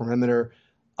better in the perimeter,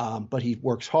 but he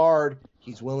works hard.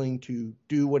 He's willing to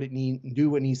do what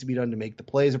needs to be done to make the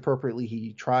plays appropriately.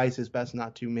 He tries his best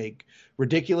not to make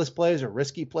ridiculous plays or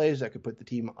risky plays that could put the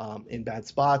team in bad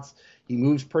spots. He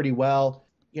moves pretty well.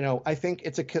 I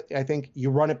think you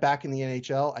run it back in the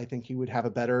NHL. I think he would have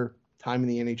a better time in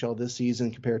the NHL this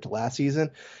season compared to last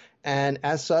season. And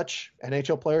as such,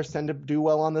 NHL players tend to do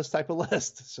well on this type of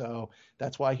list. So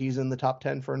that's why he's in the top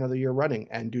 10 for another year running.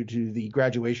 And due to the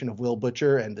graduation of Will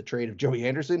Butcher and the trade of Joey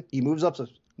Anderson, he moves up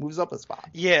a spot.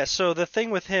 Yeah, so the thing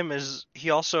with him is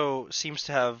he also seems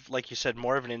to have, like you said,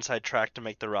 more of an inside track to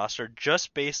make the roster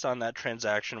just based on that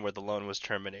transaction where the loan was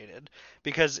terminated.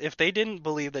 Because if they didn't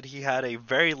believe that he had a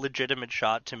very legitimate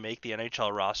shot to make the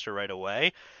NHL roster right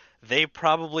away, they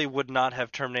probably would not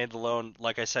have terminated the loan,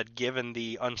 like I said, given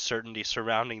the uncertainty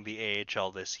surrounding the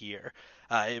AHL this year.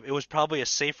 It was probably a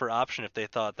safer option if they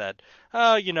thought that,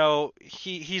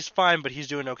 he's fine, but he's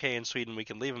doing okay in Sweden, we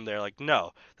can leave him there. Like,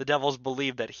 no, the Devils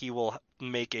believe that he will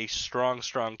make a strong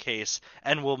case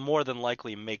and will more than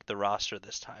likely make the roster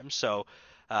this time. So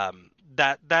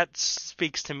that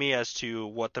speaks to me as to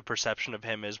what the perception of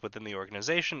him is within the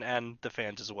organization and the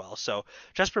fans as well. So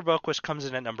Jesper Boqvist comes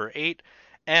in at number 8.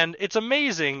 And it's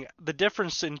amazing the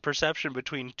difference in perception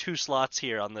between 2 slots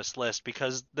here on this list,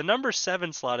 because the number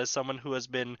 7 slot is someone who has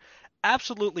been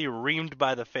absolutely reamed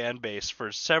by the fan base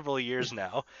for several years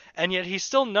now, and yet he's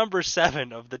still number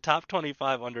 7 of the top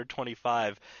 25 under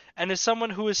 25, and is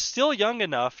someone who is still young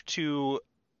enough to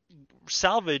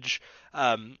salvage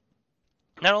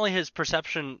not only his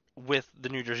perception with the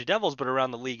New Jersey Devils, but around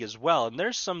the league as well. And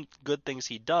there's some good things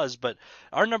he does, but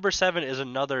our number 7 is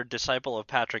another disciple of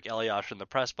Patrick Elias in the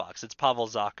press box. It's Pavel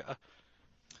Zacha.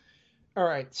 All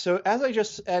right, so as I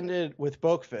just ended with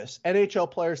Boqvist, NHL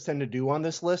players tend to do on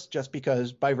this list just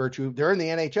because by virtue, they're in the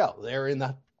NHL. They're in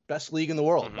the best league in the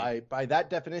world. By that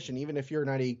definition, even if you're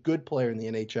not a good player in the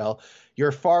NHL,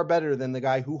 you're far better than the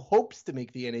guy who hopes to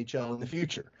make the NHL in the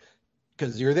future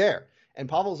because you're there. And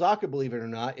Pavel Zacha, believe it or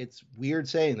not, it's weird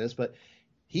saying this, but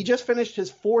he just finished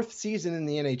his 4th season in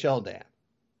the NHL, Dan.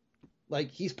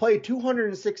 Like, he's played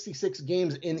 266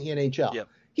 games in the NHL. Yep.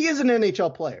 He is an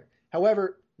NHL player.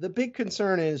 However, the big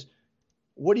concern is,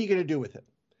 what are you going to do with him?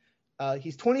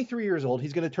 He's 23 years old.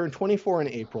 He's going to turn 24 in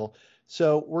April.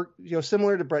 So we're,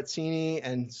 similar to Brett Seney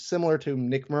and similar to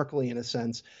Nick Merkley in a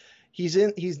sense. He's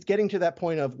getting to that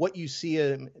point of what you see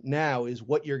him now is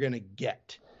what you're going to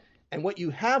get. And what you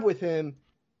have with him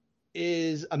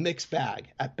is a mixed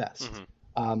bag at best.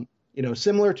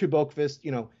 Similar to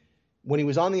Boqvist, when he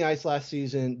was on the ice last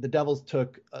season, the Devils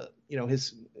took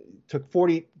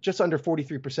just under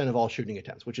 43% of all shooting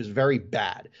attempts, which is very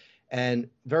bad, and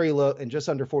very low, and just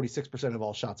under 46% of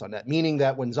all shots on net, meaning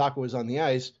that when Zacha was on the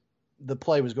ice, the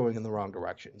play was going in the wrong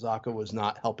direction. Zacha was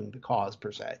not helping the cause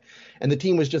per se. And the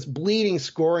team was just bleeding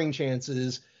scoring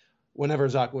chances whenever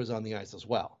Zacha was on the ice as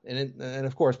well. And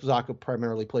of course, Zacha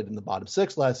primarily played in the bottom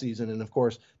 6 last season. And of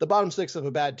course, the bottom 6 of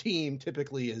a bad team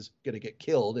typically is going to get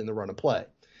killed in the run of play.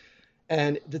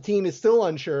 And the team is still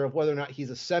unsure of whether or not he's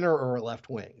a center or a left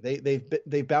wing.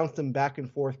 They've bounced him back and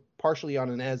forth partially on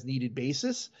an as needed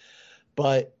basis,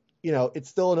 but it's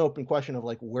still an open question of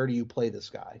like, where do you play this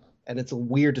guy? And it's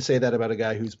weird to say that about a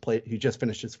guy who just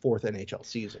finished his 4th NHL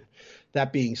season.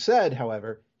 That being said,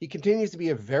 however, he continues to be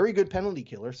a very good penalty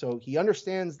killer, so he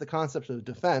understands the concepts of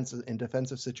defense in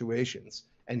defensive situations,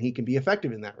 and he can be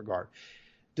effective in that regard.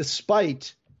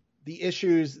 Despite the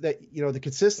issues that, the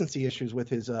consistency issues with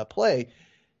his play,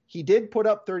 he did put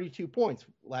up 32 points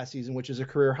last season, which is a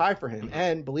career high for him.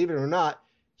 And believe it or not,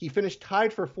 he finished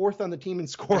tied for 4th on the team in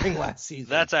scoring last season.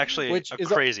 That's actually a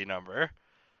crazy number.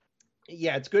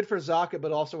 Yeah, it's good for Zacha,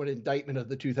 but also an indictment of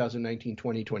the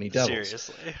 2019-2020 Devils.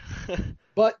 Seriously.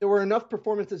 But there were enough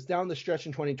performances down the stretch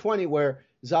in 2020 where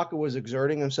Zacha was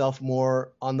exerting himself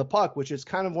more on the puck, which is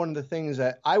kind of one of the things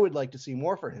that I would like to see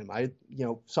more for him.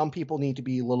 Some people need to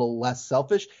be a little less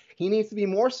selfish. He needs to be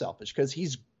more selfish because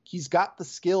he's got the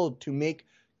skill to make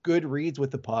good reads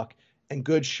with the puck and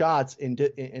good shots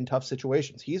in tough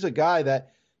situations. He's a guy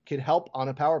that can help on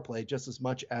a power play just as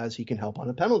much as he can help on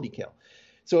a penalty kill.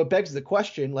 So it begs the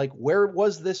question, like, where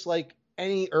was this like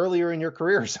any earlier in your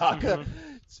career, Zacha?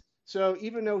 So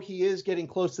even though he is getting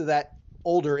close to that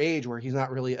older age where he's not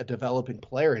really a developing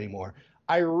player anymore,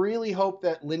 I really hope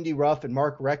that Lindy Ruff and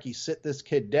Mark Recchi sit this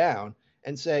kid down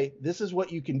and say, this is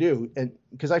what you can do. And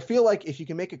because I feel like if you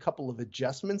can make a couple of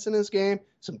adjustments in his game,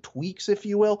 some tweaks, if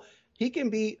you will, he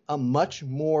can be a much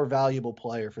more valuable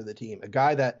player for the team, a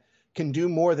guy that can do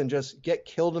more than just get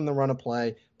killed in the run of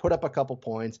play, put up a couple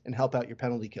points, and help out your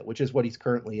penalty kill, which is what he's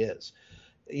currently is.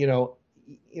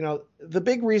 The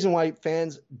big reason why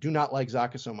fans do not like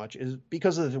Zacha so much is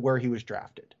because of where he was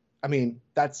drafted. I mean,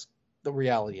 that's the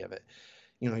reality of it.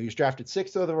 He was drafted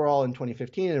 6th overall in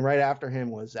 2015, and right after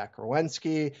him was Zach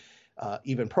Werenski,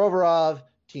 Ivan Provorov,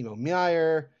 Timo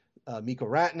Meier, Mikko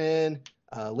Rantanen,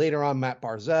 later on Matt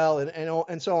Barzal,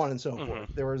 and so on and so forth.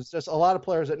 There was just a lot of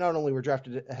players that not only were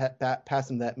drafted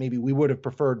past him that maybe we would have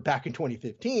preferred back in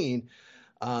 2015,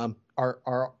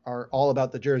 are all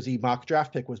about the Jersey mock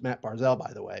draft pick was Matt Barzal,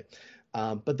 by the way.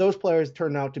 But those players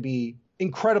turned out to be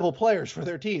incredible players for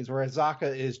their teams, whereas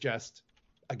Zacha is just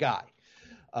a guy.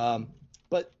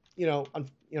 But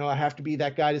I have to be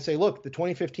that guy to say, look, the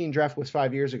 2015 draft was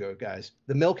 5 years ago, guys.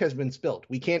 The milk has been spilled.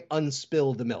 We can't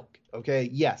unspill the milk. Okay.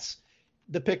 Yes,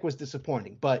 the pick was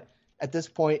disappointing, but at this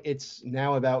point, it's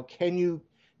now about can you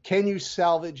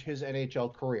salvage his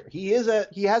NHL career? He has an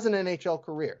NHL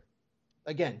career.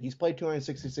 Again, he's played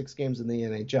 266 games in the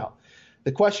NHL.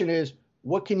 The question is,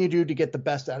 what can you do to get the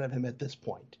best out of him at this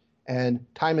point? And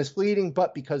time is fleeting,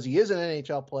 but because he is an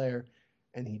NHL player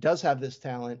and he does have this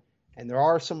talent, and there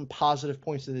are some positive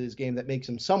points to his game that makes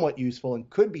him somewhat useful and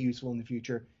could be useful in the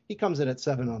future, he comes in at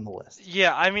 7 on the list.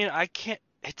 Yeah, I mean,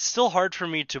 it's still hard for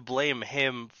me to blame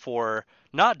him for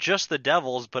not just the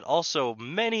Devils, but also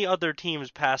many other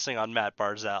teams passing on Matt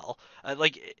Barzal.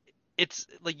 It's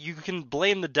like you can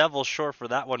blame the Devils short for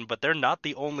that one, but they're not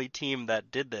the only team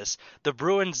that did this. The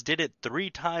Bruins did it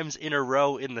 3 times in a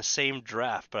row in the same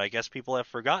draft, but I guess people have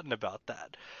forgotten about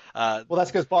that. Well, that's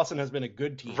because Boston has been a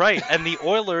good team. Right, and the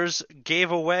Oilers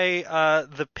gave away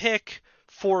the pick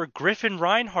for Griffin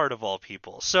Reinhart of all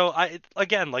people. So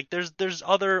there's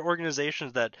other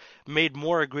organizations that made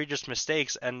more egregious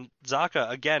mistakes, and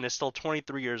Zacha again is still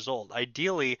 23 years old.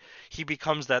 Ideally, he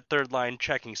becomes that third line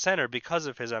checking center because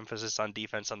of his emphasis on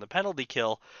defense on the penalty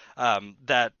kill.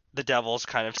 That the Devils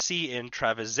kind of see in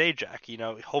Travis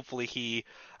Zajac. Hopefully he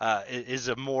is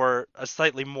a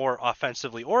slightly more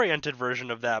offensively oriented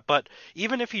version of that. But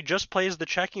even if he just plays the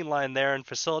checking line there and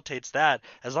facilitates that,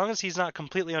 as long as he's not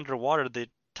completely underwater, the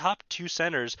top two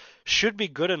centers should be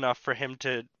good enough for him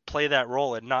to play that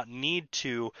role and not need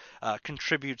to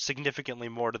contribute significantly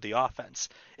more to the offense.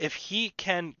 If he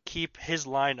can keep his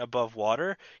line above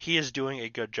water, he is doing a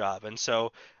good job. And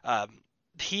so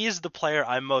he is the player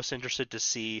I'm most interested to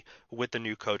see with the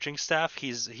new coaching staff.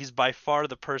 He's by far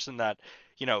the person that,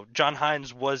 John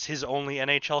Hines was his only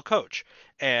NHL coach,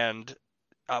 and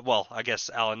well, I guess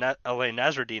Alain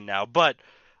Nasreddine now, but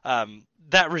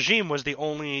that regime was the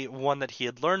only one that he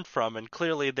had learned from, and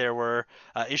clearly there were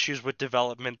issues with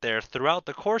development there throughout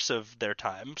the course of their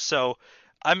time. So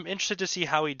I'm interested to see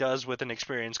how he does with an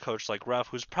experienced coach like Ruff,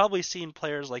 who's probably seen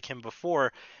players like him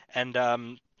before,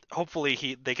 and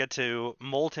hopefully they get to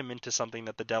mold him into something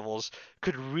that the Devils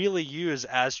could really use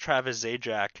as Travis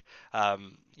Zajac,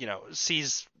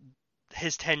 sees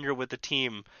his tenure with the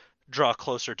team draw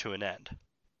closer to an end.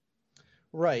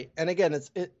 Right, and again,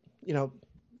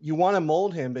 you want to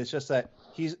mold him, but it's just that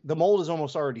the mold is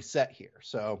almost already set here.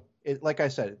 So, like I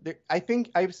said, I think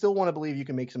I still want to believe you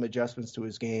can make some adjustments to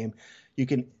his game. You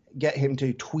can get him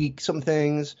to tweak some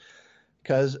things,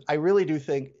 because I really do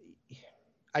think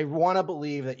I want to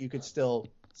believe that you could still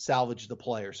salvage the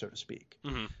player, so to speak.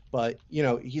 Mm-hmm. But,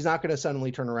 he's not going to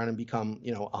suddenly turn around and become, a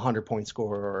 100-point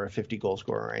scorer or a 50-goal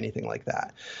scorer or anything like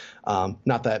that.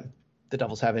 Not that the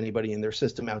Devils have anybody in their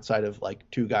system outside of like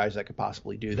two guys that could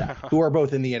possibly do that, who are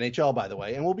both in the NHL, by the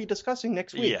way, and we'll be discussing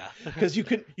next week. Yeah, because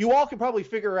you all can probably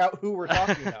figure out who we're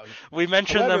talking about. We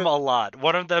mention them a lot.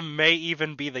 One of them may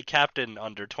even be the captain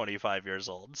under 25 years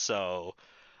old. So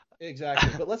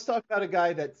exactly. But let's talk about a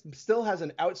guy that still has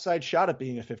an outside shot at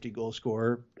being a 50-goal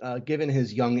scorer, given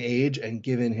his young age and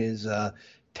given his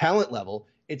talent level.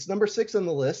 It's number 6 on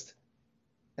the list,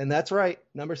 and that's right.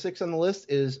 Number 6 on the list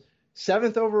is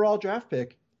 7th overall draft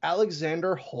pick,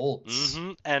 Alexander Holtz.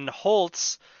 Mm-hmm. And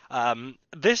Holtz,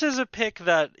 this is a pick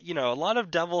that, a lot of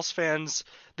Devils fans,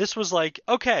 this was like,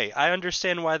 okay, I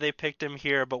understand why they picked him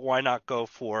here, but why not go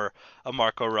for a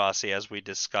Marco Rossi, as we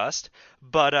discussed.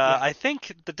 But I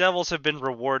think the Devils have been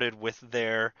rewarded with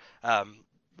their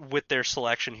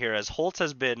selection here, as Holtz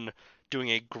has been doing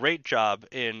a great job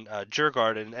in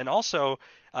Djurgården, and also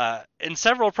in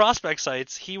several prospect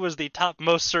sites, he was the top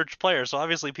most searched player. So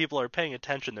obviously people are paying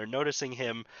attention. They're noticing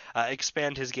him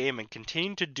expand his game and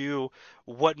continue to do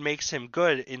what makes him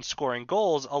good in scoring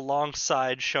goals,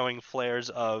 alongside showing flares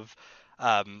of,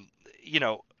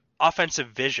 offensive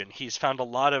vision. He's found a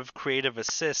lot of creative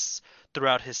assists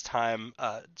throughout his time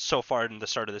so far in the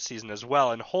start of the season as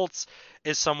well. And Holtz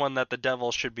is someone that the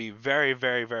Devils should be very,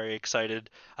 very, very excited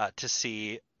to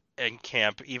see in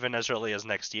camp, even as early as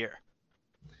next year.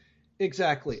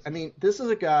 Exactly. I mean, this is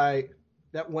a guy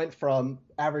that went from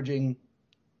averaging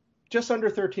just under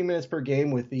 13 minutes per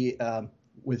game with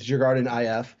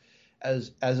Djurgården IF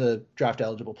as a draft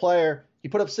eligible player. He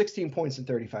put up 16 points in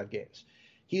 35 games.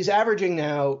 He's averaging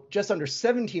now just under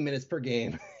 17 minutes per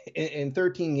game in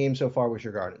 13 games so far with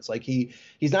Djurgården. It's like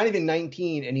he's not even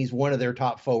 19, and he's one of their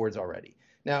top forwards already.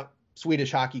 Now,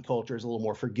 Swedish hockey culture is a little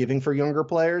more forgiving for younger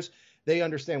players. They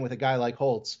understand with a guy like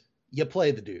Holtz, you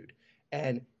play the dude.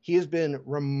 And he has been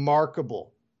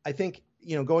remarkable. I think,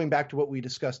 going back to what we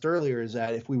discussed earlier, is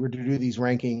that if we were to do these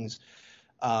rankings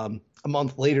a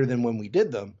month later than when we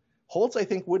did them, Holtz, I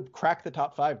think, would crack the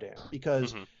top 5, Dan,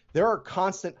 because there are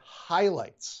constant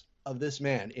highlights of this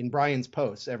man in Brian's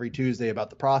posts every Tuesday about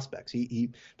the prospects.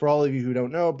 He for all of you who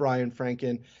don't know, Brian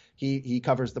Franken, he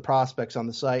covers the prospects on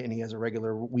the site, and he has a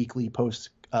regular weekly post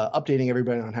updating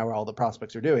everybody on how all the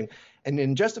prospects are doing. And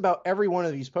in just about every one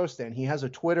of these posts, Dan, he has a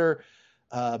Twitter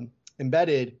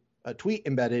tweet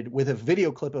embedded with a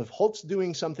video clip of Holtz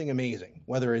doing something amazing,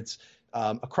 whether it's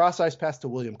a cross ice pass to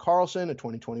William Karlsson, a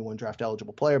 2021 draft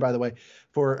eligible player, by the way,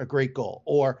 for a great goal,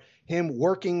 or him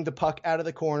working the puck out of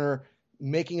the corner,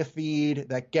 making a feed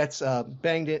that gets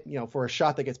banged it, for a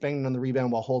shot that gets banged on the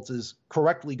rebound while Holtz is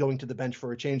correctly going to the bench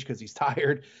for a change because he's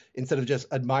tired, instead of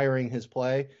just admiring his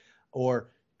play, or,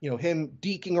 him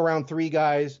deking around 3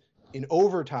 guys in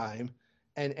overtime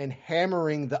and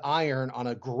hammering the iron on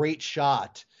a great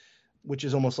shot, which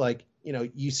is almost like,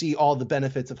 you see all the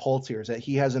benefits of Holtz here, is that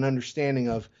he has an understanding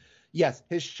of, yes,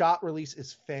 his shot release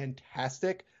is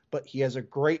fantastic, but he has a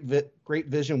great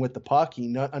vision with the puck.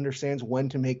 He understands when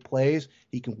to make plays.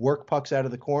 He can work pucks out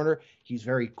of the corner. He's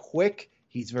very quick.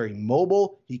 He's very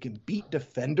mobile. He can beat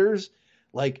defenders.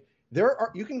 You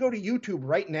can go to YouTube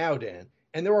right now, Dan,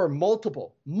 and there are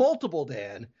multiple,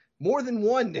 Dan, more than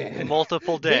one Dan.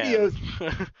 Multiple Dan.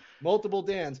 Videos, multiple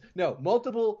Dans. No,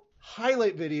 multiple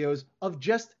highlight videos of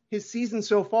just his season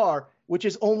so far, which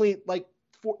is only like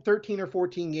 13 or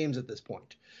 14 games at this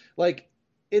point. Like,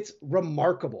 it's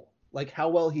remarkable, like how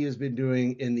well he has been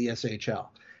doing in the SHL.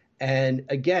 And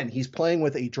again, he's playing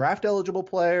with a draft eligible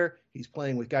player. He's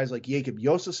playing with guys like Jakob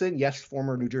Josefsson, yes,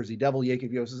 former New Jersey Devil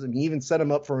Jakob Josefsson. He even set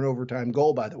him up for an overtime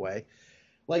goal, by the way.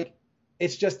 Like,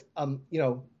 it's just,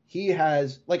 he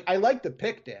has, like, I like the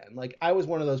pick, Dan. Like, I was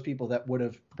one of those people that would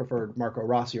have preferred Marco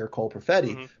Rossi or Cole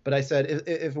Perfetti. Mm-hmm. But I said,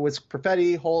 if it was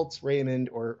Perfetti, Holtz, Raymond,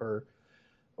 or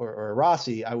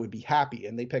Rossi, I would be happy.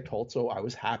 And they picked Holtz, so I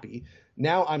was happy.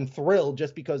 Now I'm thrilled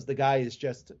just because the guy is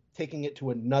just taking it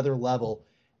to another level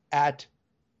at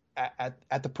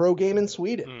the pro game in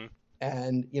Sweden. Mm.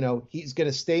 And, he's going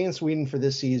to stay in Sweden for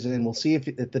this season, and we'll see if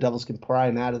the Devils can pry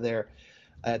him out of there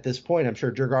at this point. I'm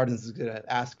sure Djurgårdens is going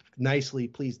to ask nicely,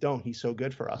 please don't. He's so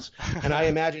good for us. And I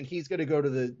imagine he's going to go to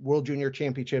the World Junior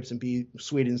Championships and be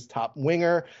Sweden's top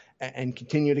winger and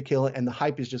continue to kill it. And the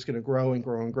hype is just going to grow and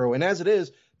grow and grow. And as it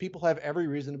is, people have every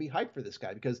reason to be hyped for this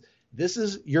guy because this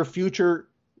is your future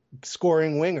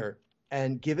scoring winger.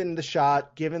 And given the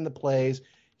shot, given the plays,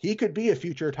 he could be a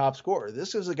future top scorer.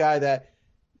 This is a guy that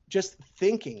just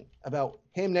thinking about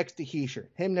him next to Hischier,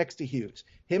 him next to Hughes,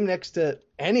 him next to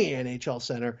any NHL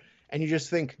center, and you just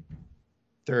think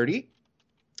 30,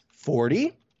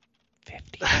 40,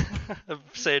 50.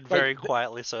 Say it very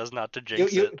quietly so as not to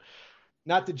jinx it.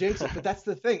 Not to jinx it, but that's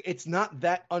the thing. It's not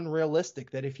that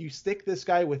unrealistic that if you stick this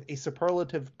guy with a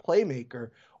superlative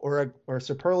playmaker or a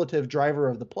superlative driver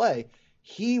of the play,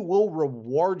 he will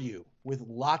reward you with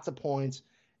lots of points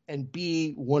and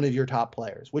be one of your top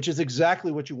players, which is exactly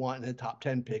what you want in a top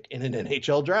 10 pick in an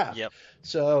NHL draft. Yep.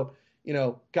 So,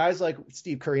 guys like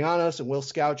Steve Kurianos and Will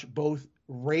Scouch both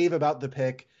rave about the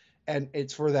pick, and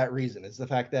it's for that reason. It's the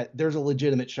fact that there's a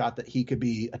legitimate shot that he could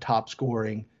be a top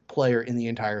scoring player in the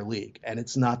entire league. And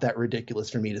it's not that ridiculous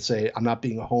for me to say. I'm not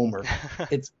being a homer.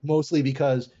 It's mostly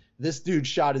because this dude's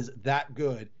shot is that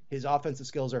good. His offensive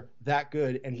skills are that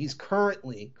good, and he's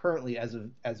currently as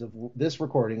of this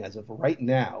recording, as of right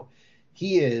now,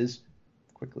 he is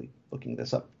quickly looking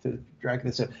this up to drag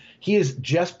this up. He is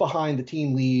just behind the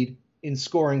team lead in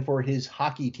scoring for his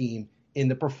hockey team in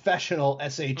the professional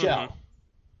SHL. Mm-hmm.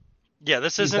 Yeah,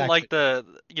 this isn't like the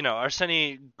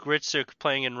Arseny Gritsuk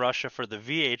playing in Russia for the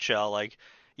VHL. Like,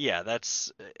 yeah,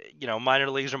 that's minor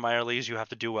leagues are minor leagues. You have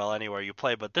to do well anywhere you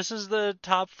play, but this is the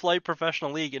top flight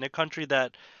professional league in a country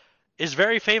that is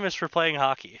very famous for playing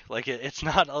hockey. Like, it's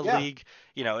not a league,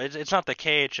 it's not the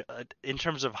KH in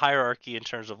terms of hierarchy, in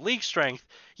terms of league strength.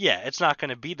 Yeah, it's not going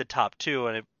to be the top two,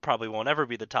 and it probably won't ever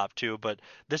be the top two, but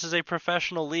this is a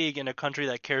professional league in a country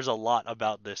that cares a lot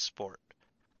about this sport.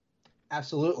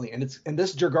 Absolutely. And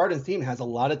this Djurgårdens team has a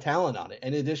lot of talent on it.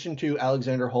 In addition to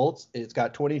Alexander Holtz, it's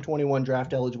got 2021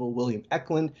 draft eligible William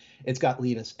Eklund. It's got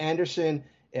Linus Anderson.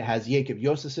 It has Jakob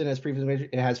Josefsson, as previously mentioned.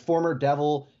 It has former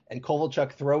Devil and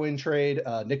Kovalchuk throw-in trade,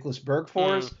 Nicholas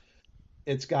Bergfors.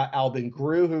 It's got Albin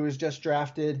Grew, who was just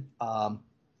drafted.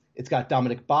 It's got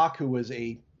Dominic Bach, who was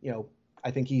I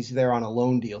think he's there on a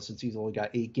loan deal since he's only got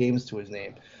 8 games to his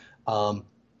name. Who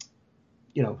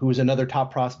was another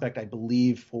top prospect, I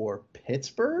believe, for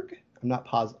Pittsburgh. I'm not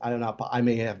positive. I don't know. I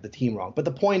may have the team wrong. But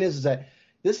the point is that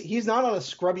he's not on a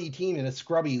scrubby team in a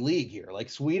scrubby league here. Like,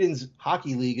 Sweden's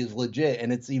hockey league is legit,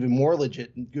 and it's even more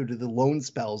legit due to the loan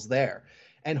spells there.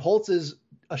 And Holtz is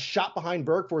a shot behind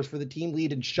Bergfors for the team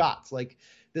lead in shots. Like,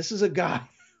 this is a guy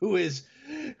who is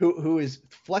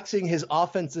flexing his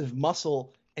offensive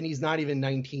muscle, and he's not even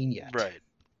 19 yet. Right.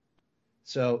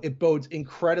 So it bodes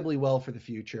incredibly well for the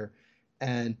future.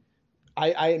 And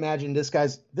I imagine this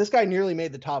guy nearly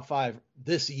made the top 5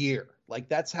 this year. Like,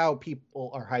 that's how people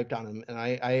are hyped on him. And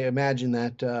I imagine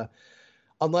that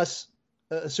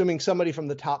assuming somebody from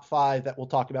the top 5 that we'll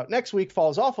talk about next week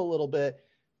falls off a little bit,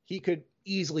 he could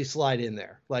easily slide in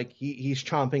there. Like, he's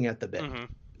chomping at the bit. Mm-hmm.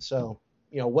 So,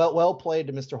 well played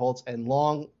to Mr. Holtz, and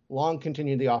long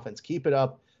continue the offense. Keep it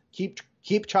up.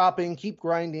 Keep chopping, keep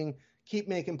grinding, keep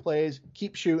making plays,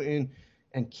 keep shooting,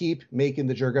 and keep making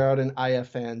the Djurgården IF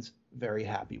fans very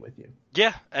happy with you.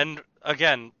 Yeah, and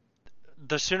again,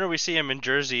 the sooner we see him in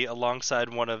Jersey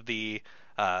alongside one of the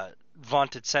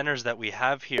vaunted centers that we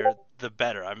have here, the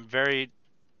better. I'm very,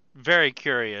 very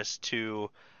curious to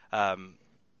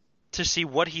see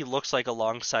what he looks like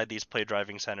alongside these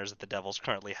play-driving centers that the Devils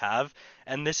currently have,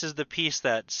 and this is the piece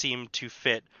that seemed to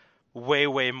fit way,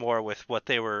 way more with what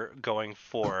they were going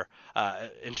for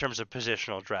in terms of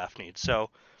positional draft needs. So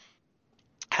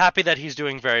happy that he's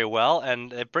doing very well,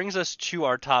 and it brings us to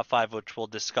our top five, which we'll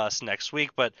discuss next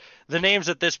week. But the names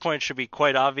at this point should be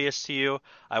quite obvious to you.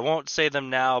 I won't say them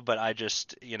now, but I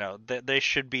just, they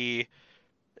should be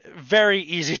very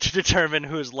easy to determine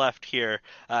who's left here,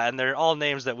 and they're all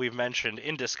names that we've mentioned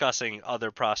in discussing other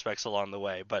prospects along the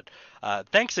way. But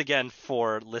thanks again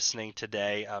for listening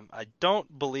today. I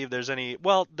don't believe there's any.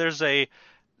 Well, there's a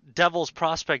Devils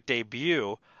prospect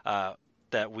debut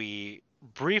that we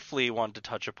briefly wanted to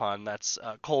touch upon. That's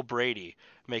Cole Brady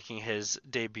making his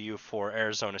debut for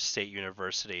Arizona State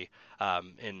University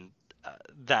in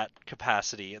that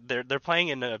capacity. They're playing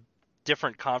in a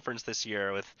different conference this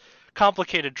year with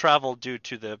complicated travel due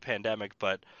to the pandemic,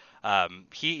 but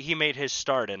he made his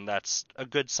start, and that's a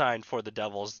good sign for the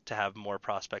Devils to have more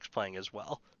prospects playing as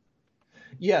well.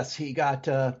 Yes, he got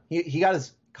he got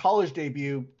his college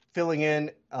debut filling in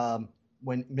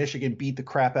when Michigan beat the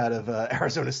crap out of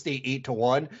Arizona State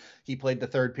 8-1. He played the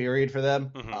third period for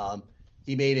them. Mm-hmm.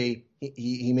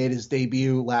 He made his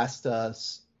debut last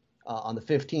on the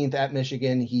 15th at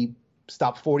Michigan. He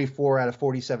stopped 44 out of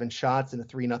 47 shots in a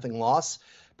 3-0 loss.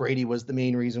 Brady was the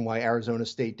main reason why Arizona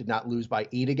State did not lose by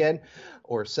 8 again,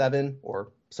 or 7,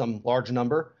 or some large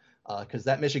number, because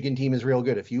that Michigan team is real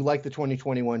good. If you like the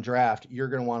 2021 draft, you're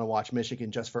going to want to watch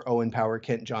Michigan just for Owen Power,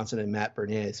 Kent Johnson, and Matt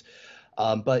Bernier.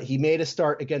 But he made a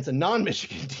start against a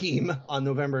non-Michigan team on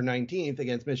November 19th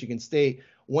against Michigan State,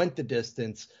 went the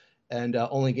distance, and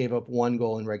only gave up 1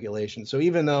 goal in regulation. So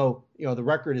even though, the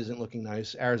record isn't looking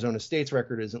nice, Arizona State's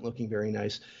record isn't looking very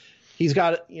nice, he's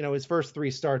got, his first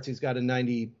 3 starts, he's got a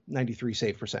 93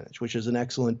 save percentage, which is an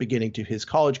excellent beginning to his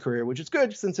college career, which is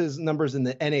good since his numbers in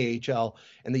the NAHL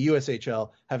and the USHL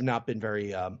have not been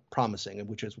very promising,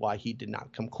 which is why he did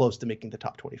not come close to making the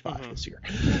top 25 this year.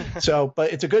 So,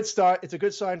 but it's a good start. It's a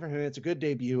good sign for him. It's a good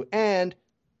debut. And,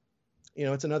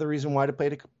 it's another reason why to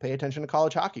pay attention to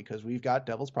college hockey, because we've got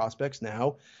Devils prospects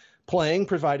now playing,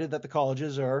 provided that the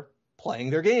colleges are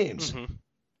playing their games. Mm-hmm.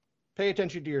 Pay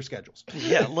attention to your schedules.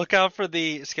 Yeah, look out for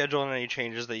the schedule and any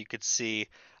changes that you could see.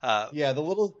 Yeah, the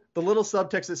little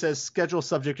subtext that says schedule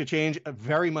subject to change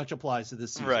very much applies to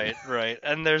this season. Right.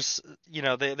 And there's,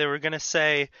 they were going to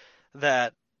say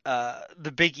that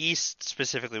the Big East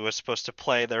specifically was supposed to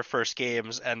play their first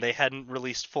games, and they hadn't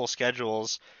released full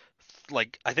schedules,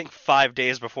 I think 5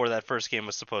 days before that first game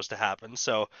was supposed to happen.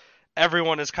 So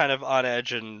everyone is kind of on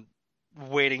edge and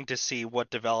waiting to see what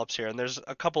develops here. And there's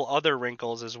a couple other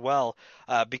wrinkles as well,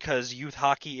 because youth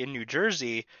hockey in New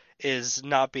Jersey is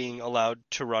not being allowed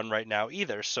to run right now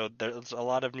either. So there's a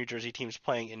lot of New Jersey teams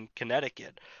playing in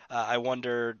Connecticut. I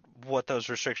wonder what those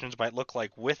restrictions might look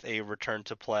like with a return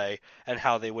to play and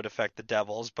how they would affect the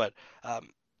Devils. But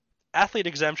athlete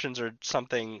exemptions are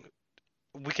something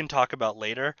we can talk about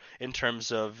later in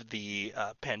terms of the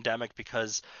pandemic,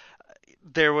 because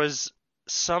there was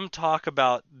some talk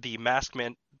about the mask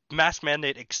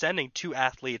mandate extending to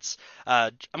athletes.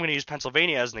 I'm going to use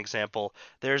Pennsylvania as an example.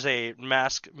 There's a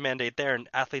mask mandate there, and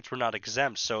athletes were not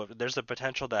exempt. So there's the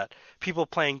potential that people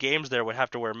playing games there would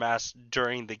have to wear masks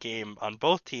during the game on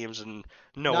both teams and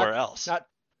nowhere else.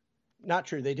 Not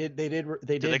true. They did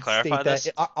they clarify state this?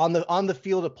 that on the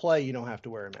field of play you don't have to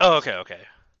wear a mask. Oh, okay.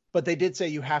 But they did say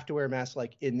you have to wear a mask,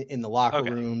 in the locker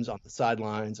rooms, on the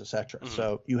sidelines, etc. Mm-hmm.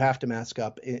 So you have to mask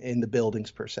up in the buildings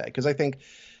per se. Because I think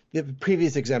the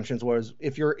previous exemptions was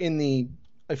if you're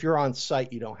on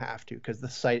site, you don't have to, because the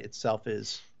site itself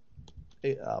is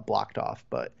blocked off.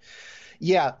 But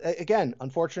yeah, again,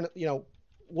 unfortunately,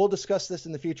 we'll discuss this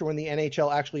in the future when the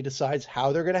NHL actually decides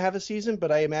how they're going to have a season.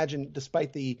 But I imagine,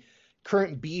 despite the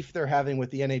current beef they're having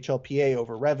with the NHLPA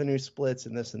over revenue splits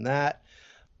and this and that,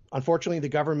 unfortunately, the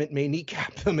government may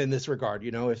kneecap them in this regard.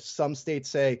 If some states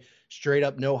say straight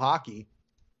up no hockey,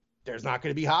 there's not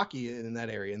going to be hockey in that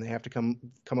area, and they have to come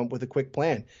up with a quick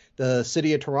plan. The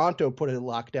city of Toronto put a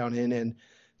lockdown in, and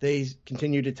they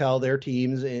continue to tell their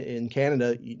teams in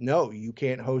Canada, no, you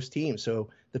can't host teams. So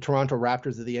the Toronto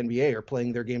Raptors of the NBA are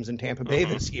playing their games in Tampa Bay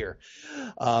this year,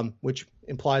 which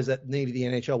implies that maybe the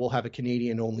NHL will have a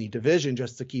Canadian-only division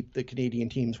just to keep the Canadian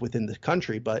teams within the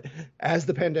country. But as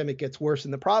the pandemic gets worse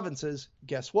in the provinces,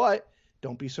 guess what?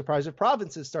 Don't be surprised if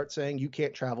provinces start saying you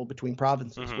can't travel between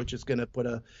provinces, which is going to put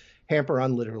a hamper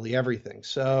on literally everything.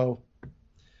 So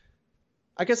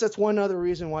I guess that's one other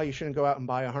reason why you shouldn't go out and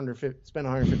spend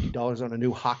 $150 on a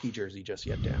new hockey jersey just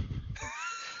yet, Dan.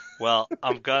 Well,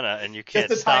 I'm gonna, and you can't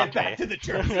just to stop tie it back me. To the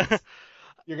jerseys.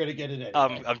 You're gonna get it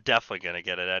anyway. I'm definitely gonna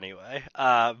get it anyway.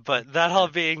 But that all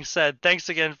being said, thanks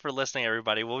again for listening,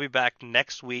 everybody. We'll be back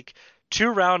next week to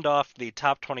round off the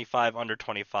top 25 under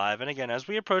 25. And again, as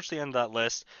we approach the end of that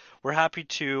list, we're happy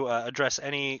to address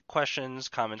any questions,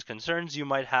 comments, concerns you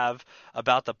might have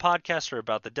about the podcast or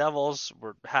about the Devils.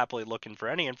 We're happily looking for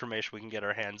any information we can get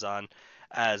our hands on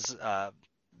as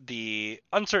the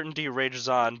uncertainty rages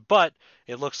on, but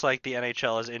it looks like the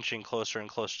NHL is inching closer and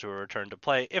closer to a return to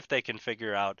play if they can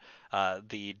figure out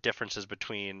the differences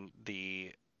between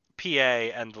the PA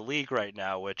and the league right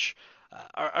now, which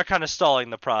are kind of stalling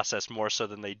the process more so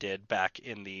than they did back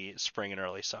in the spring and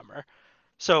early summer.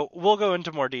 So we'll go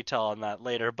into more detail on that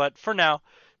later, but for now,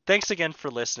 thanks again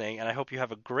for listening, and I hope you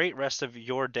have a great rest of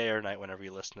your day or night whenever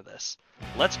you listen to this.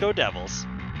 Let's go Devils!